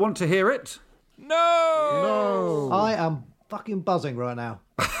you all want to hear it? No! I am fucking buzzing right now.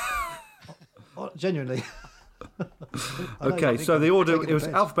 Genuinely. Okay, so the order, it was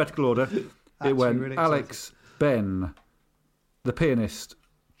alphabetical order. It went really Alex, Ben, the pianist,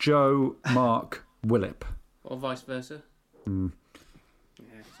 Joe, Mark, Willip. Or vice versa. Yeah,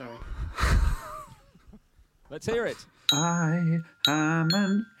 sorry. Let's hear it. I am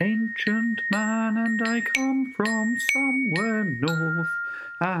an ancient man and I come from somewhere north,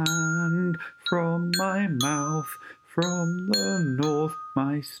 and from my mouth, from the north,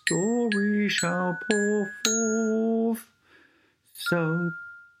 my story shall pour forth. So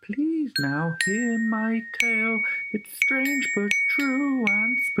please now hear my tale, it's strange but true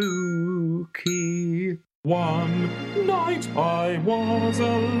and spooky. One night I was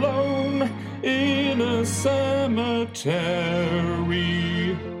alone in a cemetery.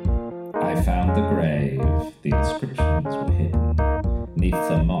 I found the grave, the inscriptions were hidden. 'Neath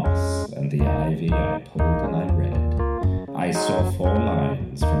the moss and the ivy I pulled and I read. I saw 4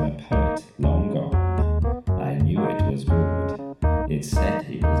 lines from a poet long gone. I knew it was good, it said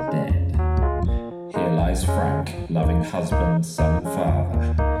he was dead. Here lies Frank, loving husband, son,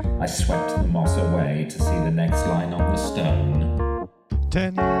 father. I swept the moss away to see the next line on the stone.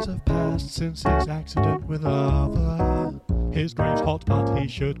 10 years have passed since his accident with lava. His grave's hot, but he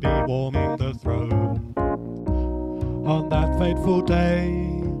should be warming the throne. On that fateful day,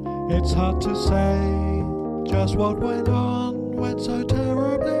 it's hard to say just what went so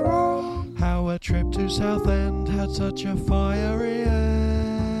terribly wrong. How a trip to Southend had such a fiery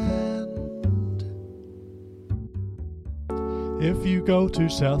end. If you go to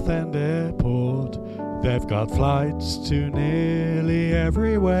Southend Airport, they've got flights to nearly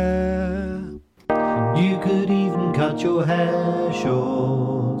everywhere. You could even cut your hair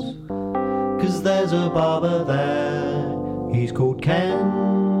short, 'cause there's a barber there. He's called Ken.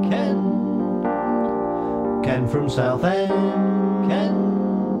 Ken from Southend. Ken.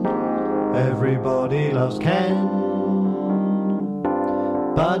 Everybody loves Ken,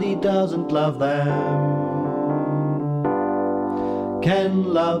 but he doesn't love them.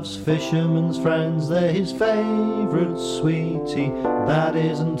 Ken loves fishermen's friends, they're his favourite sweetie. That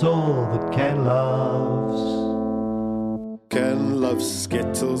isn't all that Ken loves. Ken loves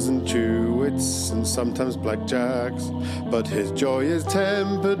Skittles and Chewits and sometimes blackjacks, but his joy is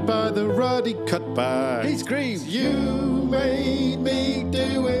tempered by the ruddy cutback. He screams, "You made me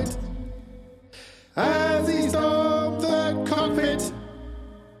do it!" As he stomped the cockpit,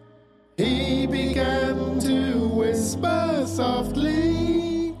 he began to whisper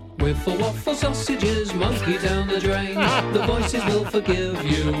softly, Wiffle waffle sausages, monkey down the drain. The voices will forgive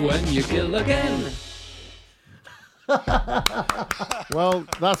you when you kill again. Well,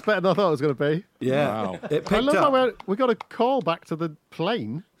 that's better than I thought it was going to be. Yeah. Wow. It picked I love up. how we got a call back to the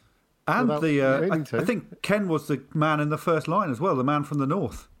plane. And without the meaning to. I think Ken was the man in the first line as well, the man from the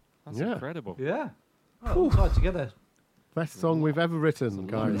north. That's incredible. Yeah. All tied together. Best song we've ever written,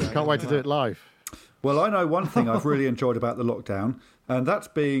 guys. Can't wait to do it live. Well, I know one thing I've really enjoyed about the lockdown, and that's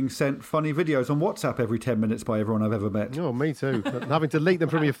being sent funny videos on WhatsApp every 10 minutes by everyone I've ever met. Oh, me too. And having to leak them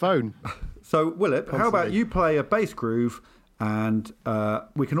from your phone. So, Willip, how about Constantly. you play a bass groove, and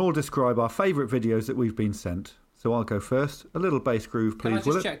we can all describe our favourite videos that we've been sent. So I'll go first. A little bass groove, Can I please,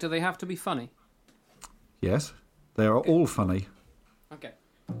 just Willip. check, do they have to be funny? Yes, they are all funny. Okay.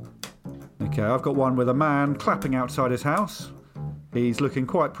 Okay, I've got one with a man clapping outside his house. He's looking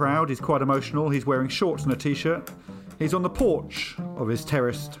quite proud, he's quite emotional, he's wearing shorts and a t-shirt. He's on the porch of his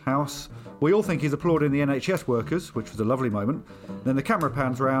terraced house. We all think he's applauding the NHS workers, which was a lovely moment. Then the camera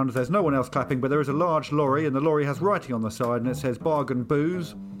pans round, there's no one else clapping, but there is a large lorry, and the lorry has writing on the side, and it says bargain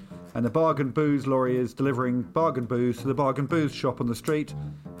booze. and the bargain booze lorry is delivering bargain booze to the bargain booze shop on the street,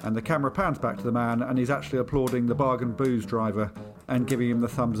 and the camera pans back to the man, and he's actually applauding the bargain booze driver and giving him the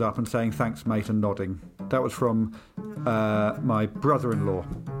thumbs up and saying thanks mate and nodding. That was from my brother-in-law.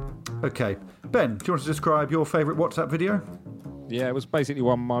 Okay, Ben, do you want to describe your favourite WhatsApp video? Yeah, it was basically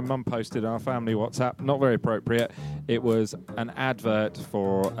one my mum posted on our family WhatsApp. Not very appropriate. It was an advert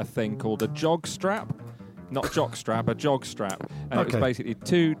for a thing called a jog strap. Not jock strap, a jog strap. And it was basically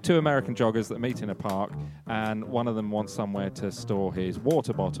two American joggers that meet in a park, and one of them wants somewhere to store his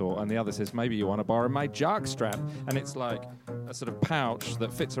water bottle, and the other says, maybe you want to borrow my jog strap. And it's like a sort of pouch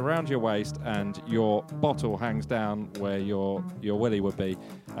that fits around your waist, and your bottle hangs down where your willy would be.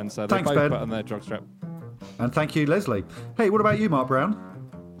 And so they both put on their jog strap. And thank you, Leslie. Hey, what about you, Mark Brown?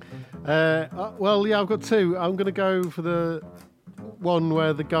 Well, yeah, I've got two. I'm going to go for the one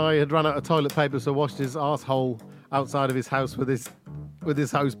where the guy had run out of toilet paper, so washed his arsehole outside of his house with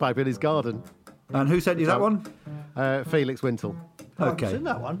his hose pipe in his garden. And who sent you that one? Felix Wintle. Okay. I've seen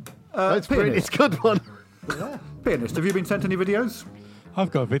that one. It's a good one. Yeah. Pianist, have you been sent any videos?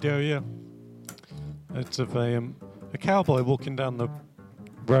 I've got a video, yeah. It's of a cowboy walking down the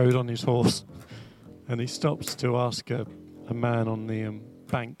road on his horse, and he stops to ask a man on the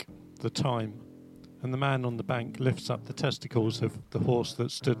bank the time. And the man on the bank lifts up the testicles of the horse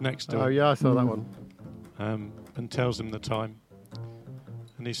that stood next to him. Oh, yeah, I saw that one. And tells him the time.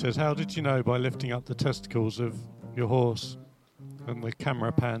 And he says, how did you know by lifting up the testicles of your horse? And the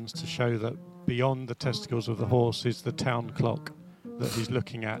camera pans to show that beyond the testicles of the horse is the town clock that he's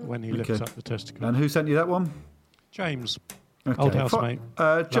looking at when he lifts up the testicles. And who sent you that one? James. Okay. Old housemate.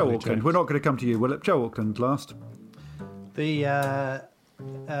 Joe Auckland. We're not going to come to you, will it? Joe Auckland last. The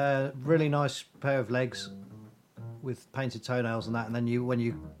really nice pair of legs with painted toenails and that, and then when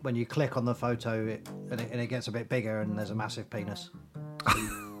you click on the photo, it gets a bit bigger, and there's a massive penis.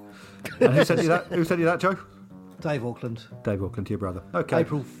 And who sent you that? Who sent you that, Joe? Dave Auckland. Dave Auckland, to your brother. Okay.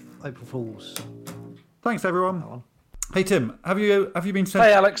 April Fools. Thanks, everyone. Hey Tim, have you been sent?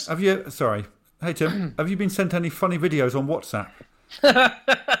 Hey Alex. Sorry. Hey Tim, have you been sent any funny videos on WhatsApp?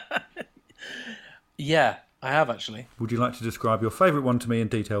 Yeah, I have actually. Would you like to describe your favourite one to me in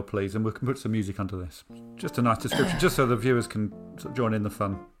detail, please? And we can put some music under this. Just a nice description, just so the viewers can sort of join in the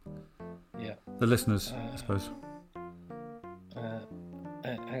fun. Yeah. The listeners, I suppose.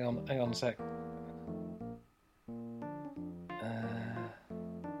 Hang on a sec.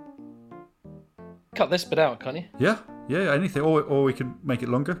 Cut this bit out, can't you? Yeah, anything, or we can make it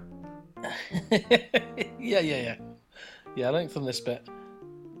longer. Yeah, lengthen this bit.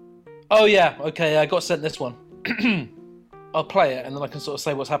 Oh yeah, okay, I got sent this one. I'll play it and then I can sort of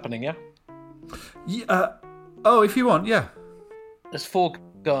say what's happening, yeah? If you want, yeah. There's 4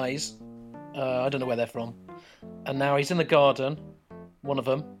 guys, I don't know where they're from, and now he's in the garden, one of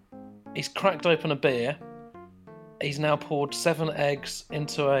them. He's cracked open a beer. He's now poured 7 eggs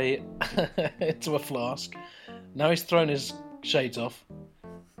into a into a flask. Now he's thrown his shades off,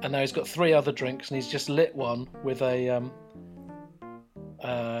 and now he's got 3 other drinks, and he's just lit one with a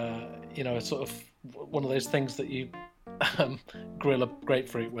a sort of one of those things that you grill a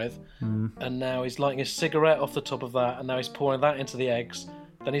grapefruit with. And now he's lighting a cigarette off the top of that, and now he's pouring that into the eggs.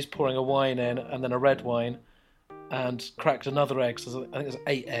 Then he's pouring a wine in, and then a red wine, and cracked another egg. So I think there's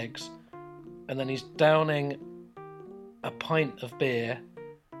 8 eggs, and then he's downing a pint of beer,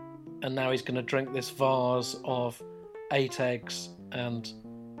 and now he's going to drink this vase of 8 eggs and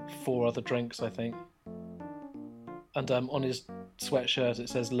 4 other drinks, I think. And on his sweatshirt it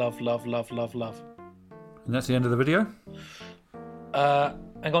says love, love, love, love, love. And that's the end of the video?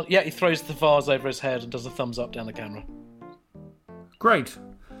 Hang on. Yeah, he throws the vase over his head and does a thumbs up down the camera. Great.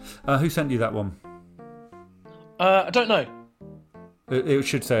 Who sent you that one? I don't know. It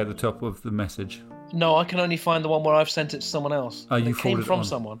should say at the top of the message. No, I can only find the one where I've sent it to someone else. Oh, you it came forwarded from it on.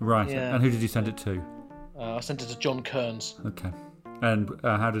 someone. Right. Yeah. And who did you send it to? I sent it to John Kearns. Okay. And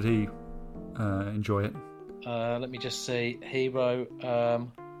how did he enjoy it? Let me just see. He wrote...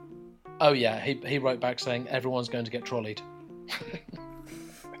 he wrote back saying, everyone's going to get trolleyed.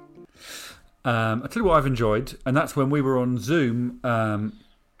 I'll tell you what I've enjoyed, and that's when we were on Zoom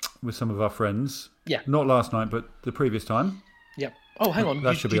with some of our friends. Yeah. Not last night, but the previous time. Yep. Oh, hang on.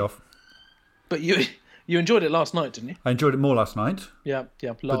 That should be off. But you enjoyed it last night, didn't you? I enjoyed it more last night. Yeah,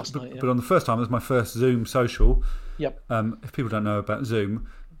 last night. But on the first time, it was my first Zoom social. Yep. If people don't know about Zoom,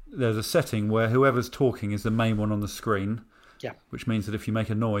 there's a setting where whoever's talking is the main one on the screen. Yeah. Which means that if you make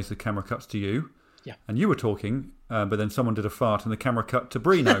a noise, the camera cuts to you. Yeah. And you were talking, but then someone did a fart and the camera cut to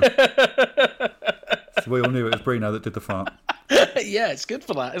Brino. So we all knew it was Brino that did the fart. Yeah, it's good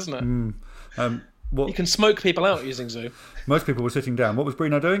for that, isn't it? You can smoke people out using Zoo. Most people were sitting down. What was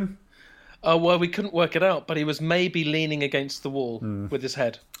Bruno doing? Oh, well, we couldn't work it out, but he was maybe leaning against the wall with his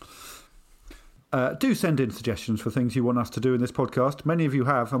head. Do send in suggestions for things you want us to do in this podcast. Many of you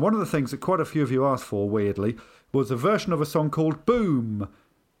have. And one of the things that quite a few of you asked for, weirdly, was a version of a song called Boom.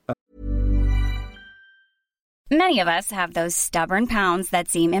 Many of us have those stubborn pounds that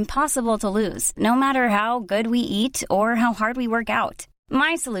seem impossible to lose, no matter how good we eat or how hard we work out.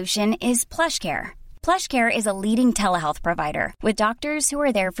 My solution is PlushCare. PlushCare is a leading telehealth provider with doctors who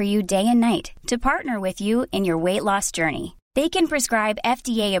are there for you day and night to partner with you in your weight loss journey. They can prescribe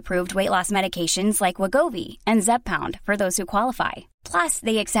FDA-approved weight loss medications like Wegovy and Zepbound for those who qualify. Plus,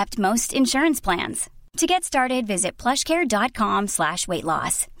 they accept most insurance plans. To get started, visit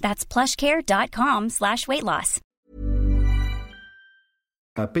plushcare.com/weightloss. That's plushcare.com/weightloss.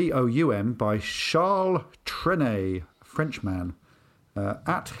 BOUM by Charles Trenet, Frenchman.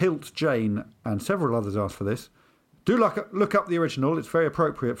 At Hilt Jane and several others asked for this. Do look up the original. It's very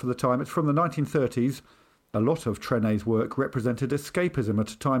appropriate for the time. It's from the 1930s. A lot of Trenet's work represented escapism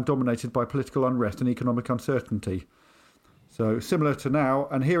at a time dominated by political unrest and economic uncertainty. So similar to now,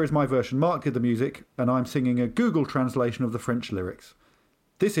 and here is my version. Mark did the music, and I'm singing a Google translation of the French lyrics.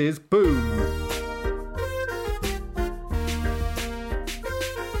 This is Boom.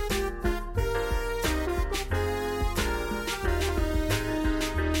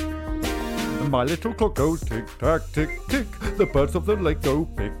 My little clock goes tick-tack, tick-tick. The birds of the lake go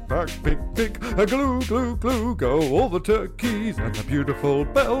pick-pack, pick-pick. Glue, glue, glue go all the turkeys. And the beautiful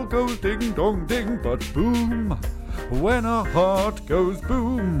bell goes ding-dong-ding. But boom, when our heart goes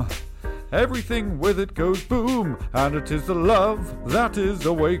boom, everything with it goes boom. And it is the love that is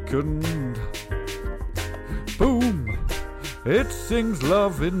awakened. Boom, it sings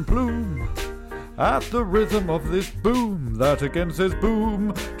love in bloom. At the rhythm of this boom, that again says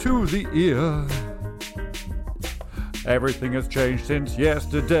boom to the ear. Everything has changed since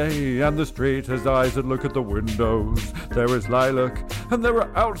yesterday, and the street has eyes that look at the windows. There is lilac, and there are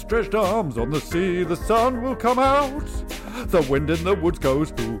outstretched arms on the sea. The sun will come out. The wind in the woods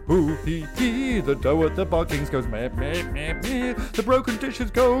goes hoo hoo hee hee. The dough at the barkings goes meh meh meh meh. The broken dishes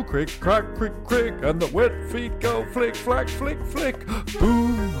go crick crack crick crick, and the wet feet go flick flack flick flick.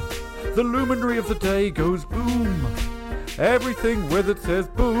 Boom. The luminary of the day goes boom. Everything with it says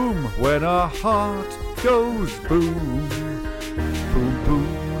boom. When our heart goes boom. Boom,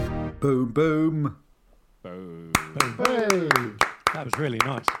 boom. Boom, boom. Boom. Boom. That was really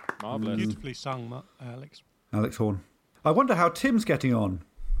nice. Marvellous. Beautifully sung, Alex. Alex Horn. I wonder how Tim's getting on.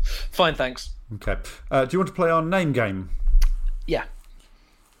 Fine, thanks. Okay. Do you want to play our name game? Yeah.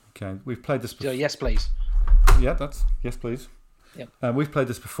 Okay. We've played this before. Yes, please. Yeah, that's... Yes, please. Yep. We've played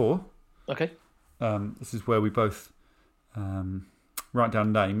this before. Okay. This is where we both write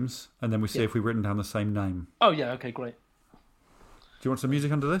down names, and then we see if we've written down the same name. Oh, yeah, okay, great. Do you want some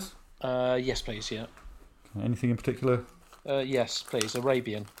music under this? Yes, please, yeah. Okay, anything in particular? Yes, please,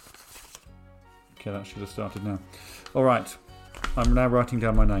 Arabian. Okay, that should have started now. All right, I'm now writing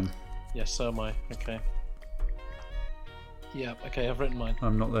down my name. Yes, so am I. Okay. Yeah, okay, I've written mine.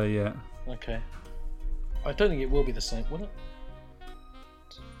 I'm not there yet. Okay. I don't think it will be the same, will it?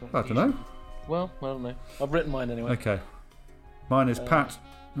 I don't know. Well, I don't know. I've written mine anyway. Okay. Mine is Pat.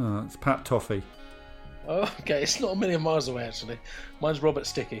 It's Pat Toffee. Oh, okay. It's not a million miles away, actually. Mine's Robert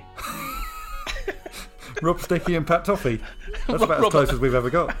Sticky. Rob Sticky and Pat Toffee. That's about as close as we've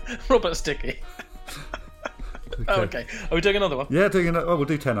ever got. Robert Sticky. Okay. Are we doing another one? Yeah, doing another. Oh, we'll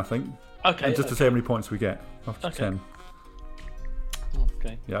do 10, I think. Okay. And just to see how many points we get after 10.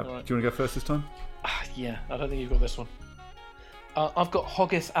 Okay. Yeah. All right. Do you want to go first this time? Yeah, I don't think you've got this one. I've got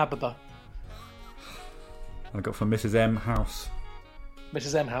Hoggith Abba. I got for Mrs. M House.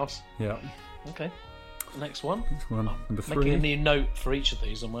 Mrs. M House. Yeah. Okay. Next one. Next one. Number 3. Making a new note for each of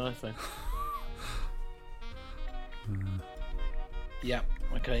these on my iPhone. Yeah.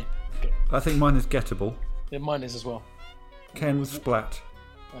 Okay. I think mine is Gettable. Yeah, mine is as well. Ken Splat.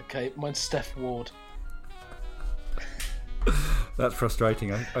 Okay, mine's Steph Ward. That's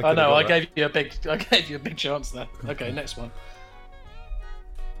frustrating. I know. I gave you a big chance there. Okay, next one.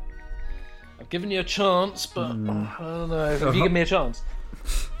 I've given you a chance, but I don't know. Have you given me a chance?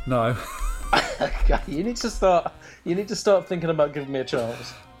 No. Okay, you need to start thinking about giving me a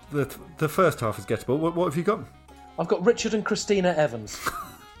chance. The first half is Gettable. What have you got? I've got Richard and Christina Evans.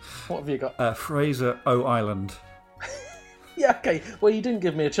 What have you got? Fraser O'Island. Yeah, okay. Well, you didn't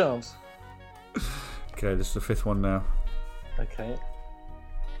give me a chance. Okay, this is the 5th one now. Okay.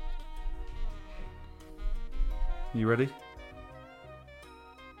 You ready?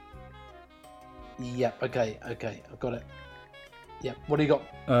 Yep, okay. I've got it. Yep, what do you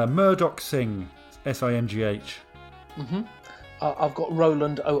got? Murdoch Singh. It's S-I-N-G-H. Mm-hmm. I've got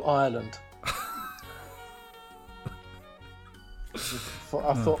Roland O'Ireland.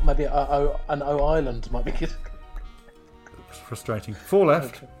 I thought maybe an O-Island might be good. It's frustrating. 4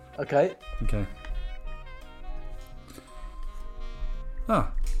 left. Okay. Okay.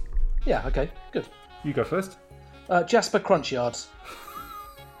 Ah. Yeah, okay, good. You go first. Jasper Crunchyards.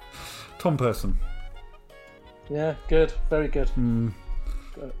 Tom Person. Yeah, good. Very good.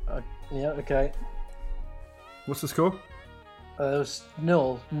 Yeah, okay. What's the score? It was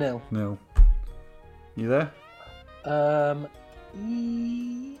 0-0. 0. You there?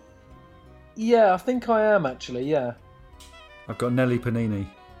 Yeah, I think I am actually, yeah. I've got Nelly Panini.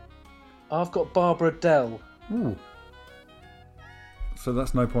 I've got Barbara Dell. Ooh. So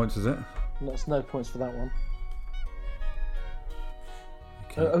that's no points, is it? That's no points for that one.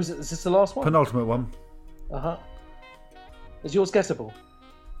 Okay. Is this the last one? Penultimate one. Uh-huh. Is yours gettable?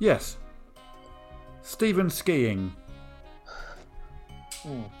 Yes. Stephen Skiing.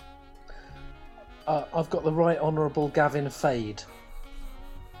 I've got the Right Honourable Gavin Fade.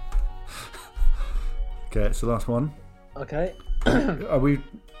 Okay, it's the last one. Okay. Are we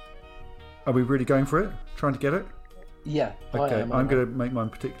really going for it? Trying to get it? Yeah. Okay, I'm going to make mine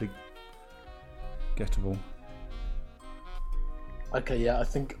particularly gettable. Okay, yeah, I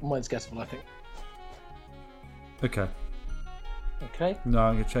think mine's gettable, I think. Okay. Okay. No,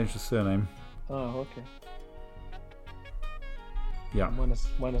 I'm going to change the surname. Oh, okay. Yeah. Mine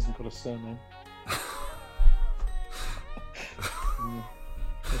hasn't got a surname.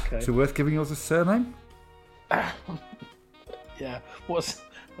 Okay. Is it worth giving yours a surname? Yeah. What's...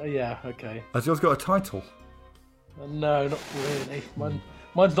 yeah, okay. Has yours got a title? No, not really.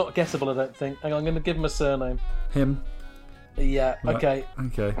 Mine's not guessable, I don't think. Hang on, I'm going to give him a surname. Him? Yeah, Right. okay.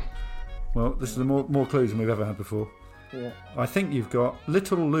 Okay. Well, this is more clues than we've ever had before. Yeah. I think you've got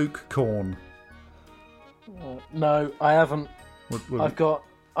Little Luke Corn. No, I haven't. What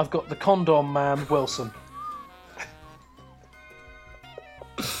I've got the Condom Man Wilson.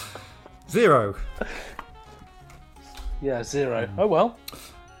 0. Yeah, 0. Oh well.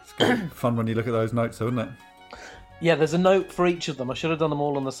 It's gonna be fun when you look at those notes, though, isn't it? Yeah, there's a note for each of them. I should have done them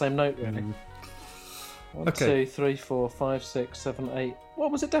all on the same note, really. 1, Okay. 2, 3, 4, 5, 6, 7, 8.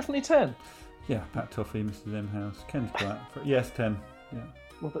 What was it? Definitely 10. Yeah, Pat Toffee, Mrs. M House, Ken's Black. Yes, 10. Yeah.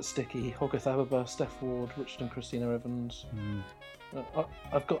 Robert Sticky, Hogarth Aberber, Steph Ward, Richard and Christina Evans.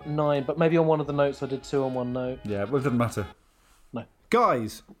 I've got 9, but maybe on one of the notes I did 2 on one note. Yeah, well, it doesn't matter. No.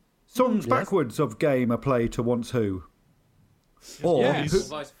 Guys, songs Yes. backwards of game are played to once who? Or Yes. who- Or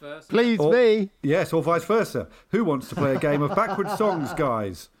vice versa. Please or- me. Yes, or vice versa. Who wants to play a game of backwards songs,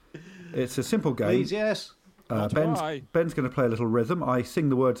 guys? It's a simple game. Please, yes. Ben's going to play a little rhythm. I sing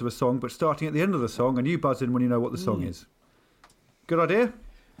the words of a song, but starting at the end of the song, and you buzz in when you know what the song is. Good idea?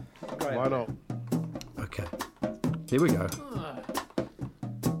 Why not? Okay. Here we go.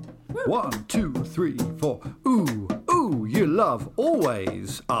 1, 2, 3, 4. Ooh, ooh, you love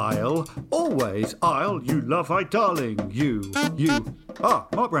always. I'll you love I darling. You.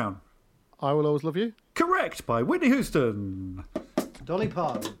 Mark Brown. I Will Always Love You. Correct, by Whitney Houston. Dolly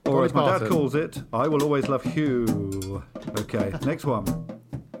Parton. Or Dolly as my dad Parton. calls it, I Will Always Love You. Okay, next one.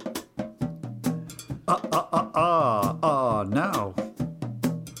 Now.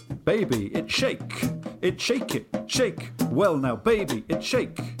 Baby, it shake it. Well now, baby, it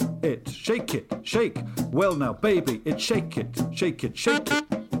shake it. Well now, baby, it shake it.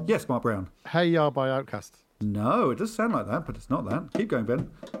 Yes, Mark Brown. Hey Ya by Outkast. No, it does sound like that, but it's not that. Keep going, Ben.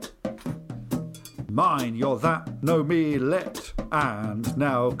 Mine, you're that, know me, let. And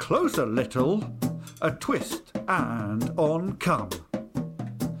now close a little. A twist and on come.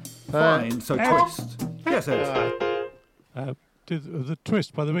 Fine, so twist. Yes, Ed. The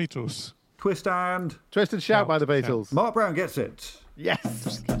Twist by the Beatles. Twist and... Twist and Shout by the Beatles. Mark Brown gets it.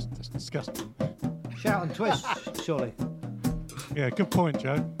 Yes. That's disgusting. Shout and twist, surely. Yeah, good point,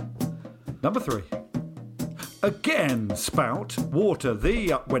 Joe. Number 3. Again, spout, water,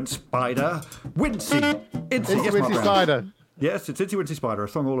 the up went spider, Wincy, Incy, yes, Mark Wincy Brown. Spider. Yes, it's Incy Wincy Spider, a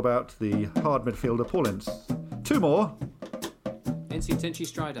song all about the hard midfielder Paul Ince. 2 more. Incy Tinchy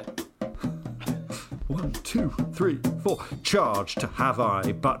Strider. 1, 2, 3, 4. Charge to have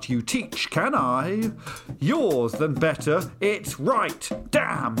I, but you teach, can I? Yours than better, it's right,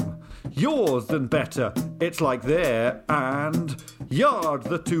 damn! Yours than better, it's like there, and yard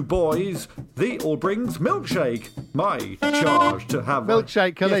the 2 boys, the all brings milkshake. My charge to have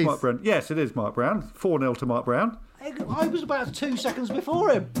Milkshake, Yes, Khalees. Mark Brown. Yes, it is Mark Brown. 4-0 to Mark Brown. I was about 2 seconds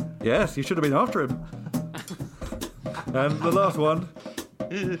before him. Yes, you should have been after him. And the last one.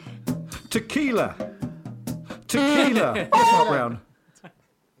 Tequila. Yes, Mark Brown.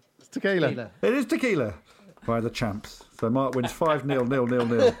 Tequila. It is Tequila by the Champs. So Mark wins 5-0,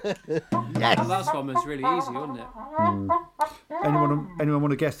 0-0. The last one was really easy, wasn't it? Anyone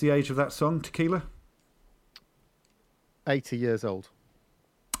want to guess the age of that song, Tequila? 80 years old.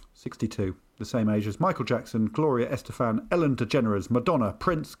 62. The same age as Michael Jackson, Gloria Estefan, Ellen DeGeneres, Madonna,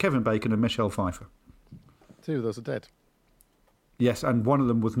 Prince, Kevin Bacon and Michelle Pfeiffer. 2 of those are dead. Yes, and one of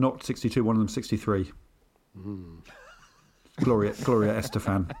them was not 62, one of them 63. Gloria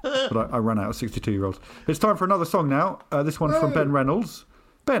Estefan. But I ran out of 62-year-olds. It's time for another song now. This one from Ben Reynolds.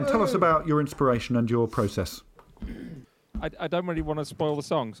 Ben, tell us about your inspiration and your process. I don't really want to spoil the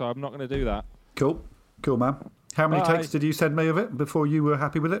song, so I'm not going to do that. Cool, man. How many Bye. takes did you send me of it before you were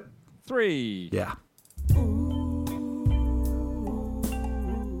happy with it? 3. Yeah. Sounds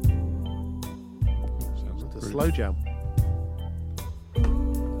like a slow jam. I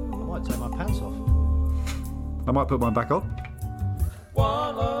might take my pants off. I might put mine back on.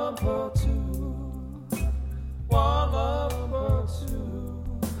 One number two. One number two.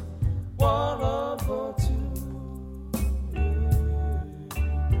 One number two.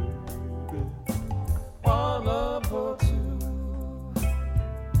 One number two.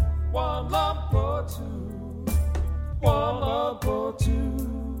 One number two. One number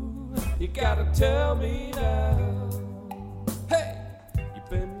two. You gotta tell me now. Hey, you've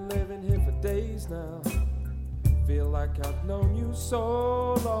been living here for days now. Feel like I've known you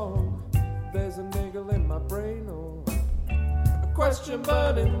so long. There's a niggle in my brain, oh, a question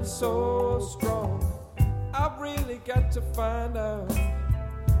burning so strong. I've really got to find out.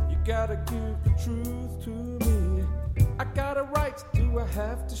 You gotta give the truth to me. I got a right, do I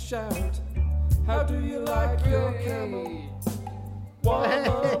have to shout? How do you like your camel? One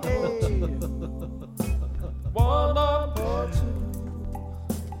number two. One number two.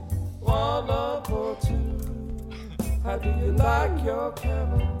 One number two. How do you like your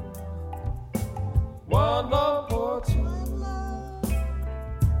camel? One number two.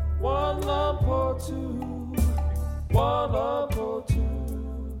 One number two. One number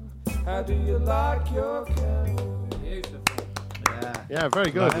two. How do you like your camel? Yeah,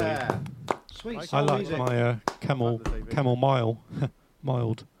 very good. Yeah. Sweet. I like my camel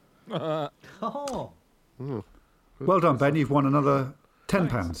mild. Oh. Well done, Ben. You've won another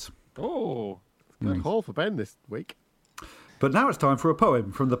 £10. Oh. Good haul for Ben this week. But now it's time for a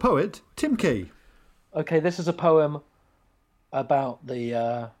poem from the poet, Tim Key. Okay, this is a poem about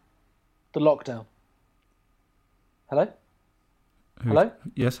the lockdown. Hello? Hello?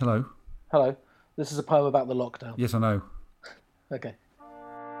 Yes, hello. Hello. This is a poem about the lockdown. Yes, I know. Okay.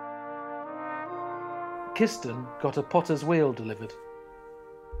 Kiston got a potter's wheel delivered.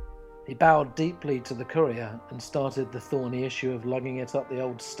 He bowed deeply to the courier and started the thorny issue of lugging it up the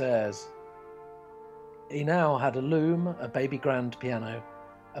old stairs. He now had a loom, a baby grand piano,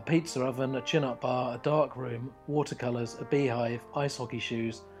 a pizza oven, a chin-up bar, a dark room, watercolours, a beehive, ice hockey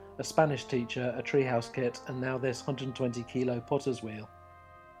shoes, a Spanish teacher, a treehouse kit, and now this 120-kilo potter's wheel.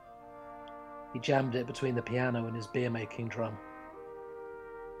 He jammed it between the piano and his beer-making drum.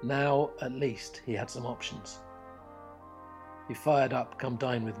 Now, at least, he had some options. He fired up "Come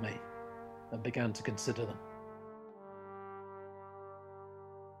Dine With Me" and began to consider them.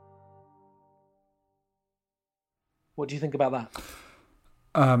 What do you think about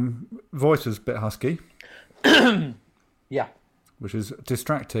that? Voice was a bit husky. Yeah. Which is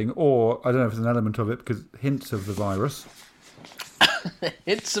distracting, or I don't know if there's an element of it because hints of the virus.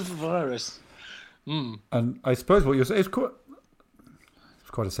 Hints of the virus. And I suppose what you're saying is quite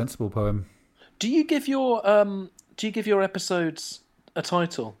a sensible poem. Do you give your episodes a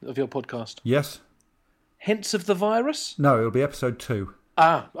title of your podcast? Yes. Hints of the virus? No, it'll be episode 2.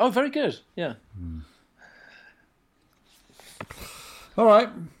 Oh, very good. Yeah. All right.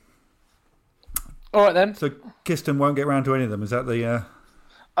 All right then. So Kiston won't get round to any of them. Is that the?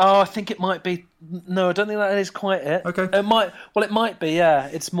 Oh, I think it might be. No, I don't think that is quite it. Okay. It might. Well, it might be. Yeah.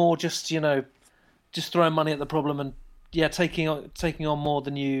 It's more just just throwing money at the problem and taking on more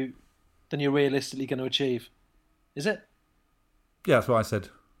than you're realistically going to achieve. Is it? Yeah, that's what I said.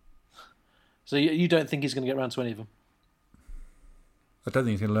 So you don't think he's going to get round to any of them? I don't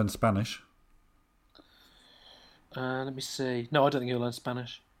think he's going to learn Spanish. Let me see. No, I don't think he'll learn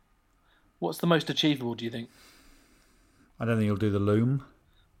Spanish. What's the most achievable, do you think? I don't think he'll do the loom.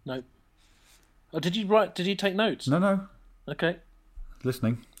 No. Oh, did you take notes? No. Okay.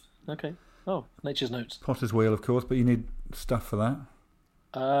 Listening. Okay. Oh, nature's notes. Potter's wheel, of course, but you need stuff for that.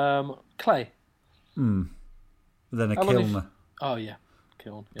 Clay. Then a How long kiln. Oh, yeah.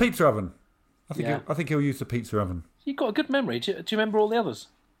 Kiln. Yeah. Pizza oven. I think he'll use the pizza oven. You've got a good memory. Do you remember all the others?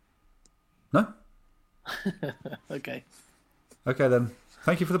 No. Okay. Okay, then.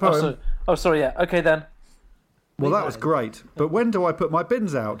 Thank you for the poem. Sorry, yeah. Okay, then. Well, that was great. But when do I put my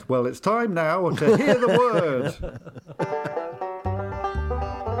bins out? Well, it's time now to hear the word.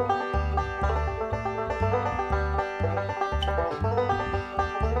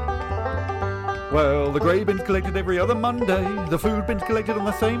 Well, the grey bin's collected every other Monday. The food bin's collected on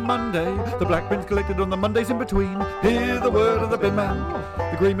the same Monday. The black bin's collected on the Mondays in between. Hear the word of the bin man.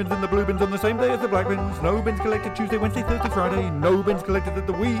 The green bins and the blue bins on the same day as the black bins. No bins collected Tuesday, Wednesday, Thursday, Friday. No bins collected at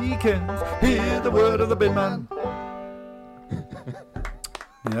the weekends. Hear the word of the bin man.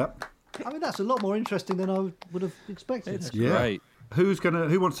 Yep. I mean, that's a lot more interesting than I would have expected. It's great. Who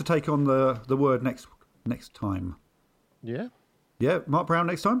wants to take on the word next time? Yeah. Yeah, Mark Brown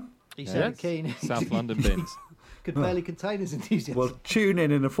next time? He sounded keen. South London bins. Could barely contain his enthusiasm. Well, tune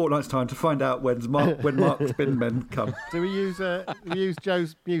in a fortnight's time to find out when Mark's bin men come. Do we use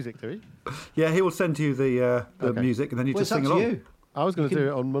Joe's music, do we? Yeah, he will send you the Okay. music and then you just sing it's up along. to you. I was going to do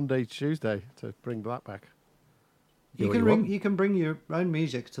it on Monday, Tuesday to bring that back. You can bring your own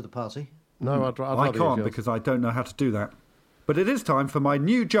music to the party. No, I'd I rather use can't yours. because I don't know how to do that. But it is time for my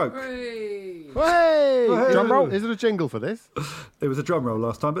new joke. Hey! Drum roll. Hey! Is it a jingle for this? There was a drum roll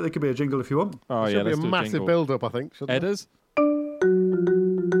last time, but there could be a jingle if you want. Oh, There yeah, should be let's a do a massive jingle. build-up, I think. shouldn't there? Edders?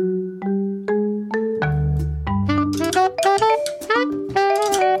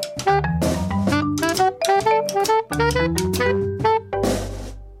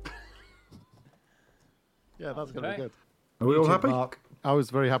 Yeah, that's going to be good. Are we all happy? Mark. I was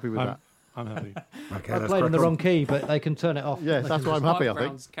very happy with that. I'm happy. Okay, I let's played in the crack on. wrong key, but they can turn it off. Yes, that's why I'm happy, I Mark think.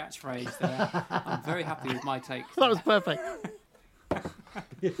 Brown's catchphrase there. I'm very happy with my take. That was perfect.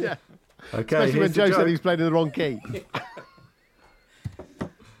 Yeah. Okay, Especially when here's the Joe said joke. he was playing in the wrong key.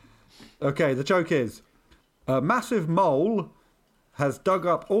 Okay, the joke is, a massive mole has dug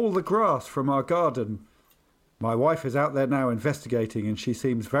up all the grass from our garden. My wife is out there now investigating and she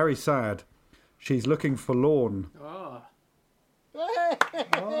seems very sad. She's looking for lawn. Oh.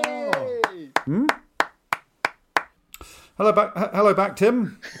 Hmm? Hello back,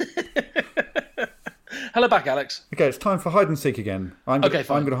 Tim. Hello back, Alex. Okay, it's time for hide and seek again. I'm Okay,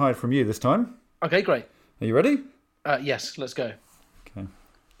 fine. going to hide from you this time. Okay, great. Are you ready? Yes, let's go. Okay.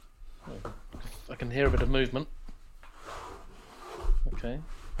 I can hear a bit of movement. Okay.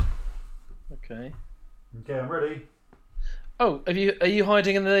 Okay. Okay, I'm ready. Oh, are you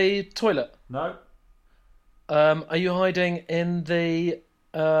hiding in the toilet? No. Are you hiding in the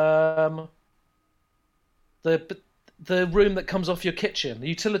room that comes off your kitchen, the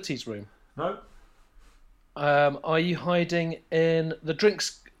utilities room? No. Are you hiding in the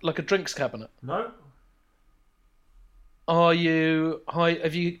drinks cabinet? No. Have you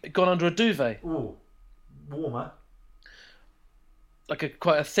gone under a duvet? Ooh, warmer. Like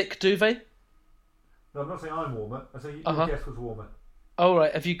quite a thick duvet? No, I'm not saying I'm warmer. I say Uh-huh. your guess was warmer. Oh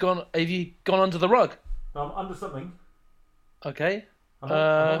right. Have you gone under the rug? No, I'm under something. Okay. I'm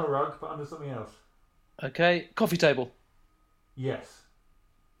on a rug, but under something else. Okay. Coffee table. Yes.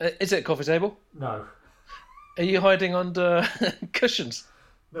 Is it a coffee table? No. Are you hiding under cushions?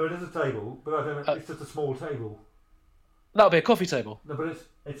 No, it is a table, but I don't know. It's just a small table. That would be a coffee table. No, but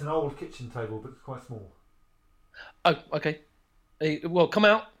it's an old kitchen table, but it's quite small. Oh, okay. Well, come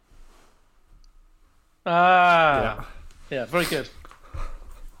out. Ah. Yeah, very good.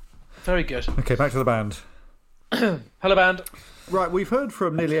 Very good. Okay, back to the band. Hello, band. Right, we've heard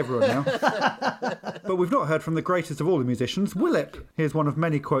from nearly everyone now, but we've not heard from the greatest of all the musicians, Willip. Here's one of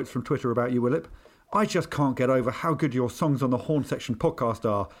many quotes from Twitter about you, Willip. I just can't get over how good your songs on the Horn Section podcast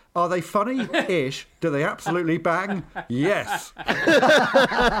are. Are they funny? Ish. Do they absolutely bang? Yes.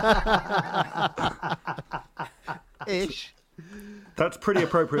 Ish. That's pretty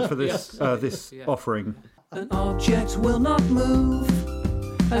appropriate for this Yes. offering. An object will not move,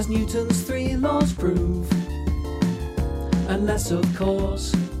 as Newton's 3 laws prove, unless, of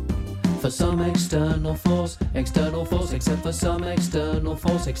course, for some external force, except for some external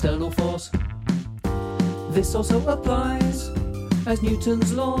force. This also applies, as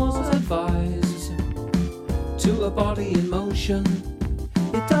Newton's laws advise, to a body in motion.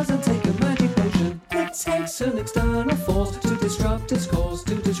 It doesn't take a magic potion. It takes an external force to disrupt its course.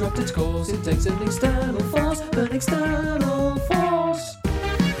 It takes an external force,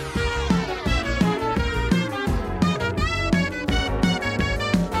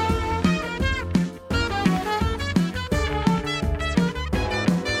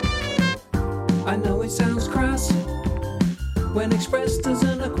 I know it sounds crass when expressed as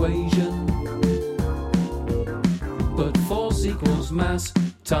an equation, but force equals mass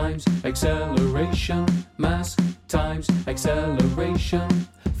times acceleration. Mass times acceleration.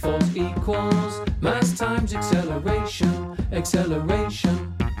 force equals mass times acceleration,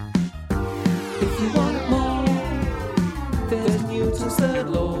 acceleration. If you want it more, there's Newton's third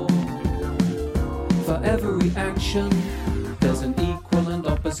law. For every action, there's an equal and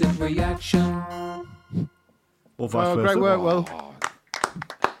opposite reaction. Or vice versa. Great work, Will.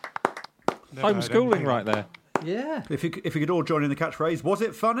 Homeschooling right there. Yeah. If you could all join in the catchphrase, was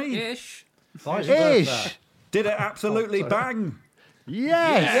it funny? Ish. Ish. Did it absolutely bang?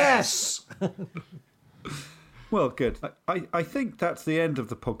 Yes. Well, good. I think that's the end of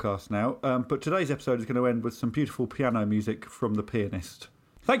the podcast now. But today's episode is going to end with some beautiful piano music from The Pianist.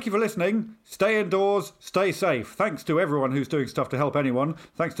 Thank you for listening. Stay indoors, stay safe. Thanks to everyone who's doing stuff to help anyone.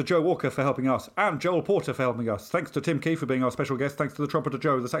 Thanks to Joe Walker for helping us, and Joel Porter for helping us. Thanks to Tim Key for being our special guest. Thanks to the trumpeter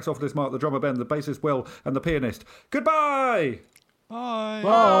Joe, the saxophonist Mark, the drummer Ben, the bassist Will, and the pianist. Goodbye! Bye!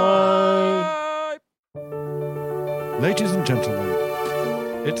 Bye! Ladies and gentlemen,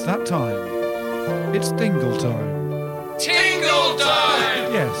 it's that time. It's Dingle time. Tingle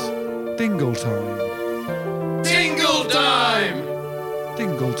time! Yes, Dingle time. Tingle time!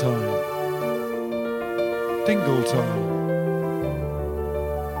 Dingle time. Dingle time.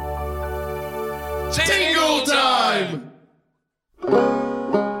 Tingle time!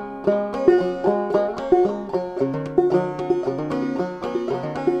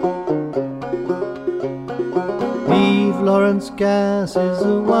 Eve Lawrence Gass is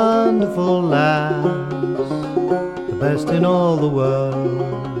a wonderful lass, the best in all the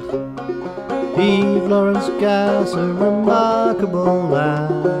world. Eve Lawrence Gass, a remarkable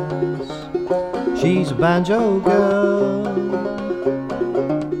lass. She's a banjo girl,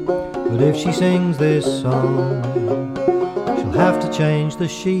 but if she sings this song, she'll have to change the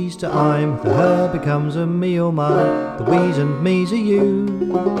she's to I'm. The her becomes a me or my, the we's and me's a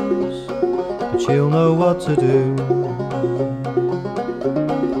you's, but she'll know what to do.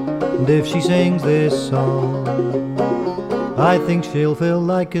 And if she sings this song, I think she'll feel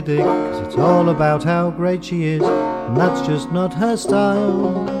like a dick, 'cause it's all about how great she is, and that's just not her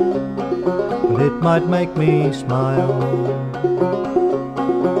style, but it might make me smile.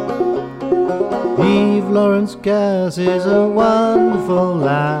 Eve Lawrence Gass is a wonderful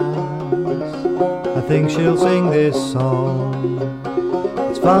lass. I think she'll sing this song.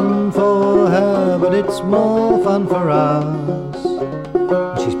 It's fun for her, but it's more fun for us.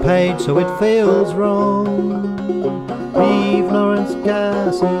 She's paid so it feels wrong. Eve Lawrence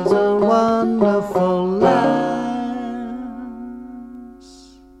Gass is a wonderful lass.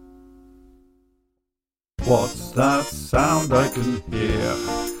 What's that sound I can hear?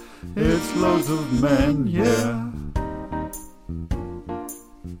 It's loads of men, yeah.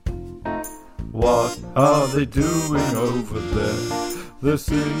 What are they doing over there? They're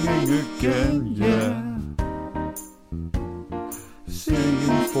singing again, yeah.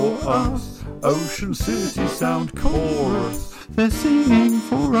 Singing for us, Ocean City Sound Chorus. They're singing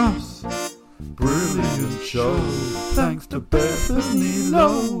for us. Brilliant show, thanks to Bethany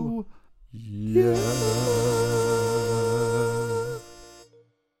Lowe. Yeah.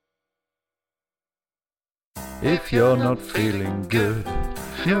 If you're not feeling good,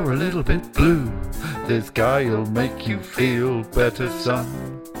 you're a little bit blue, this guy'll make you feel better, son.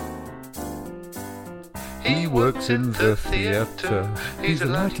 He works in the theatre, he's a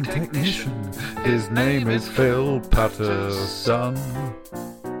lighting technician, his name is Phil Patterson.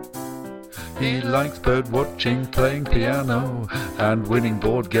 He likes bird watching, playing piano, and winning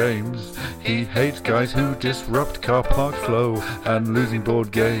board games. He hates guys who disrupt car park flow and losing board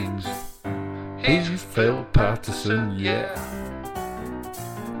games. He's Phil Patterson, yeah.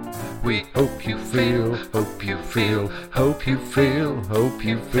 We hope you feel, hope you feel, hope you feel, hope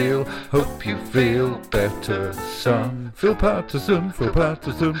you feel, hope you feel better, son. Phil Patterson, Phil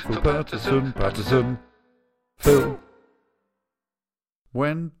Patterson, Phil Patterson, Patterson, Phil.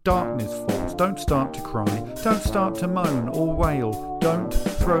 When darkness falls, don't start to cry, don't start to moan or wail, don't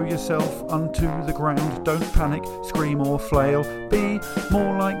throw yourself onto the ground, don't panic, scream or flail. Be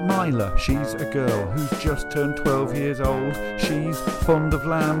more like Mila, she's a girl who's just turned 12 years old. She's fond of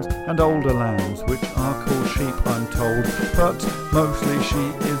lambs and older lambs, which are called sheep, I'm told. But mostly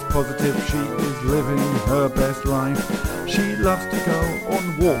she is positive, she is living her best life. She loves to go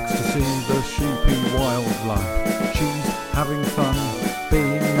on walks to see the sheepy wildlife. She's having fun,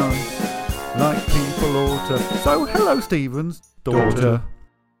 being nice, like people ought to. So hello Stephen's daughter.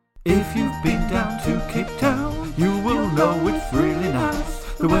 If you've been down to Cape Town, you will know it's really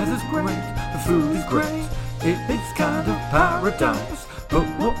nice. The weather's great, the food is great, it's kind of paradise. But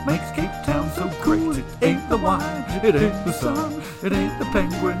what makes Cape Town so great? It ain't the wine, it ain't the sun, it ain't the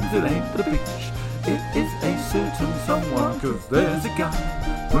penguins, it ain't the beach. It is a certain someone, 'cause there's a guy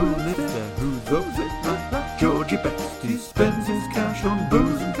Who lives there? Who loves it like Georgie Best? He spends his cash on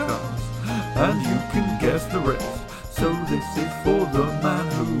booze and cars, and you can guess the rest. So this is for the man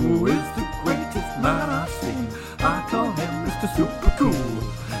who is the greatest man I've seen. I call him Mr. Super Cool.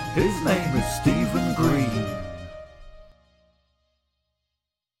 His name is Stephen Green.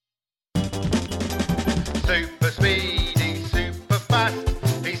 Super speedy, super fast,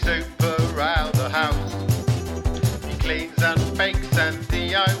 he's super round the house. He cleans and bakes and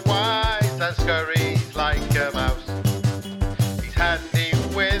DIYs and scurries like a mouse. He's handy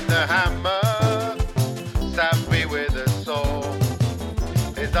with a hammer, savvy with a saw.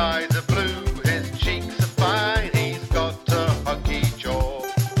 His eyes are blue, his cheeks are fine, he's got a hunky jaw.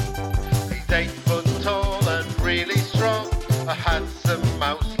 He's 8 foot tall and really strong, a handsome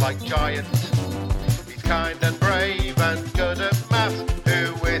mouse like Giant. He's kind and brave and good at maths.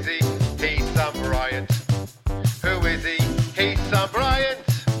 Who is he? He's Sam Bryant. Who is he? He's Sam Bryant.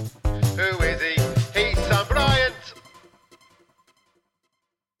 Who is he? He's Sam Bryant.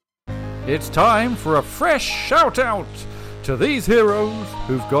 It's time for a fresh shout out to these heroes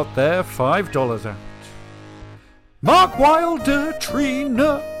who've got their $5 out. Mark Wilder,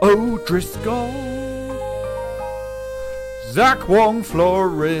 Trina O'Driscoll, Zach Wong,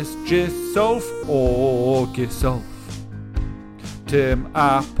 Floris, Gisolf or Gisolf, Tim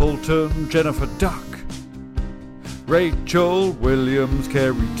Appleton, Jennifer Duck, Rachel Williams,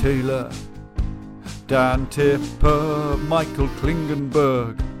 Kerry Taylor, Dan Tipper, Michael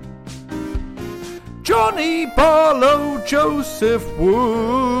Klingenberg, Johnny Barlow, Joseph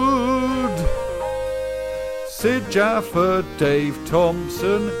Wood, Sid Jaffa, Dave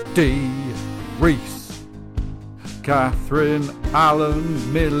Thompson, Dee Reese, Catherine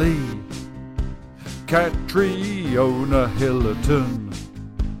Allen, Millie, Catriona Hillerton,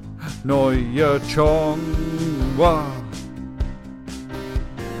 Noya Chongwa,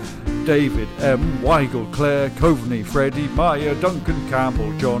 David M. Weigel, Claire Coveney, Freddie Meyer, Duncan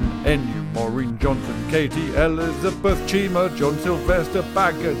Campbell, John Enu, Maureen Johnson, Katie Elizabeth Chima, John Sylvester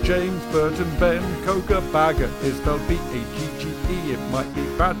Bagger, James Burton, Ben Coker Bagger is spelled B-A-G-G-E. It might be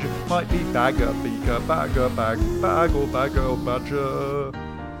Badger, might be Bagger, Beaker, Bagger, Bag or Bagger or Badger.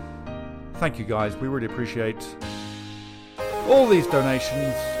 Thank you guys, we really appreciate all these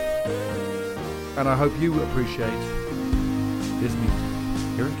donations, and I hope you appreciate this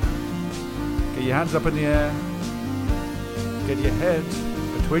music. Here it comes. Get your hands up in the air, get your head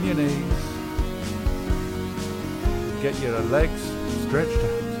between your knees, get your legs stretched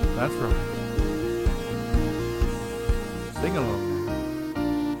out. That's right. Sing along.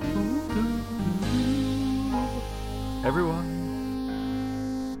 Everyone.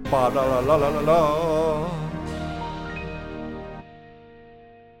 Ba la la la la la la.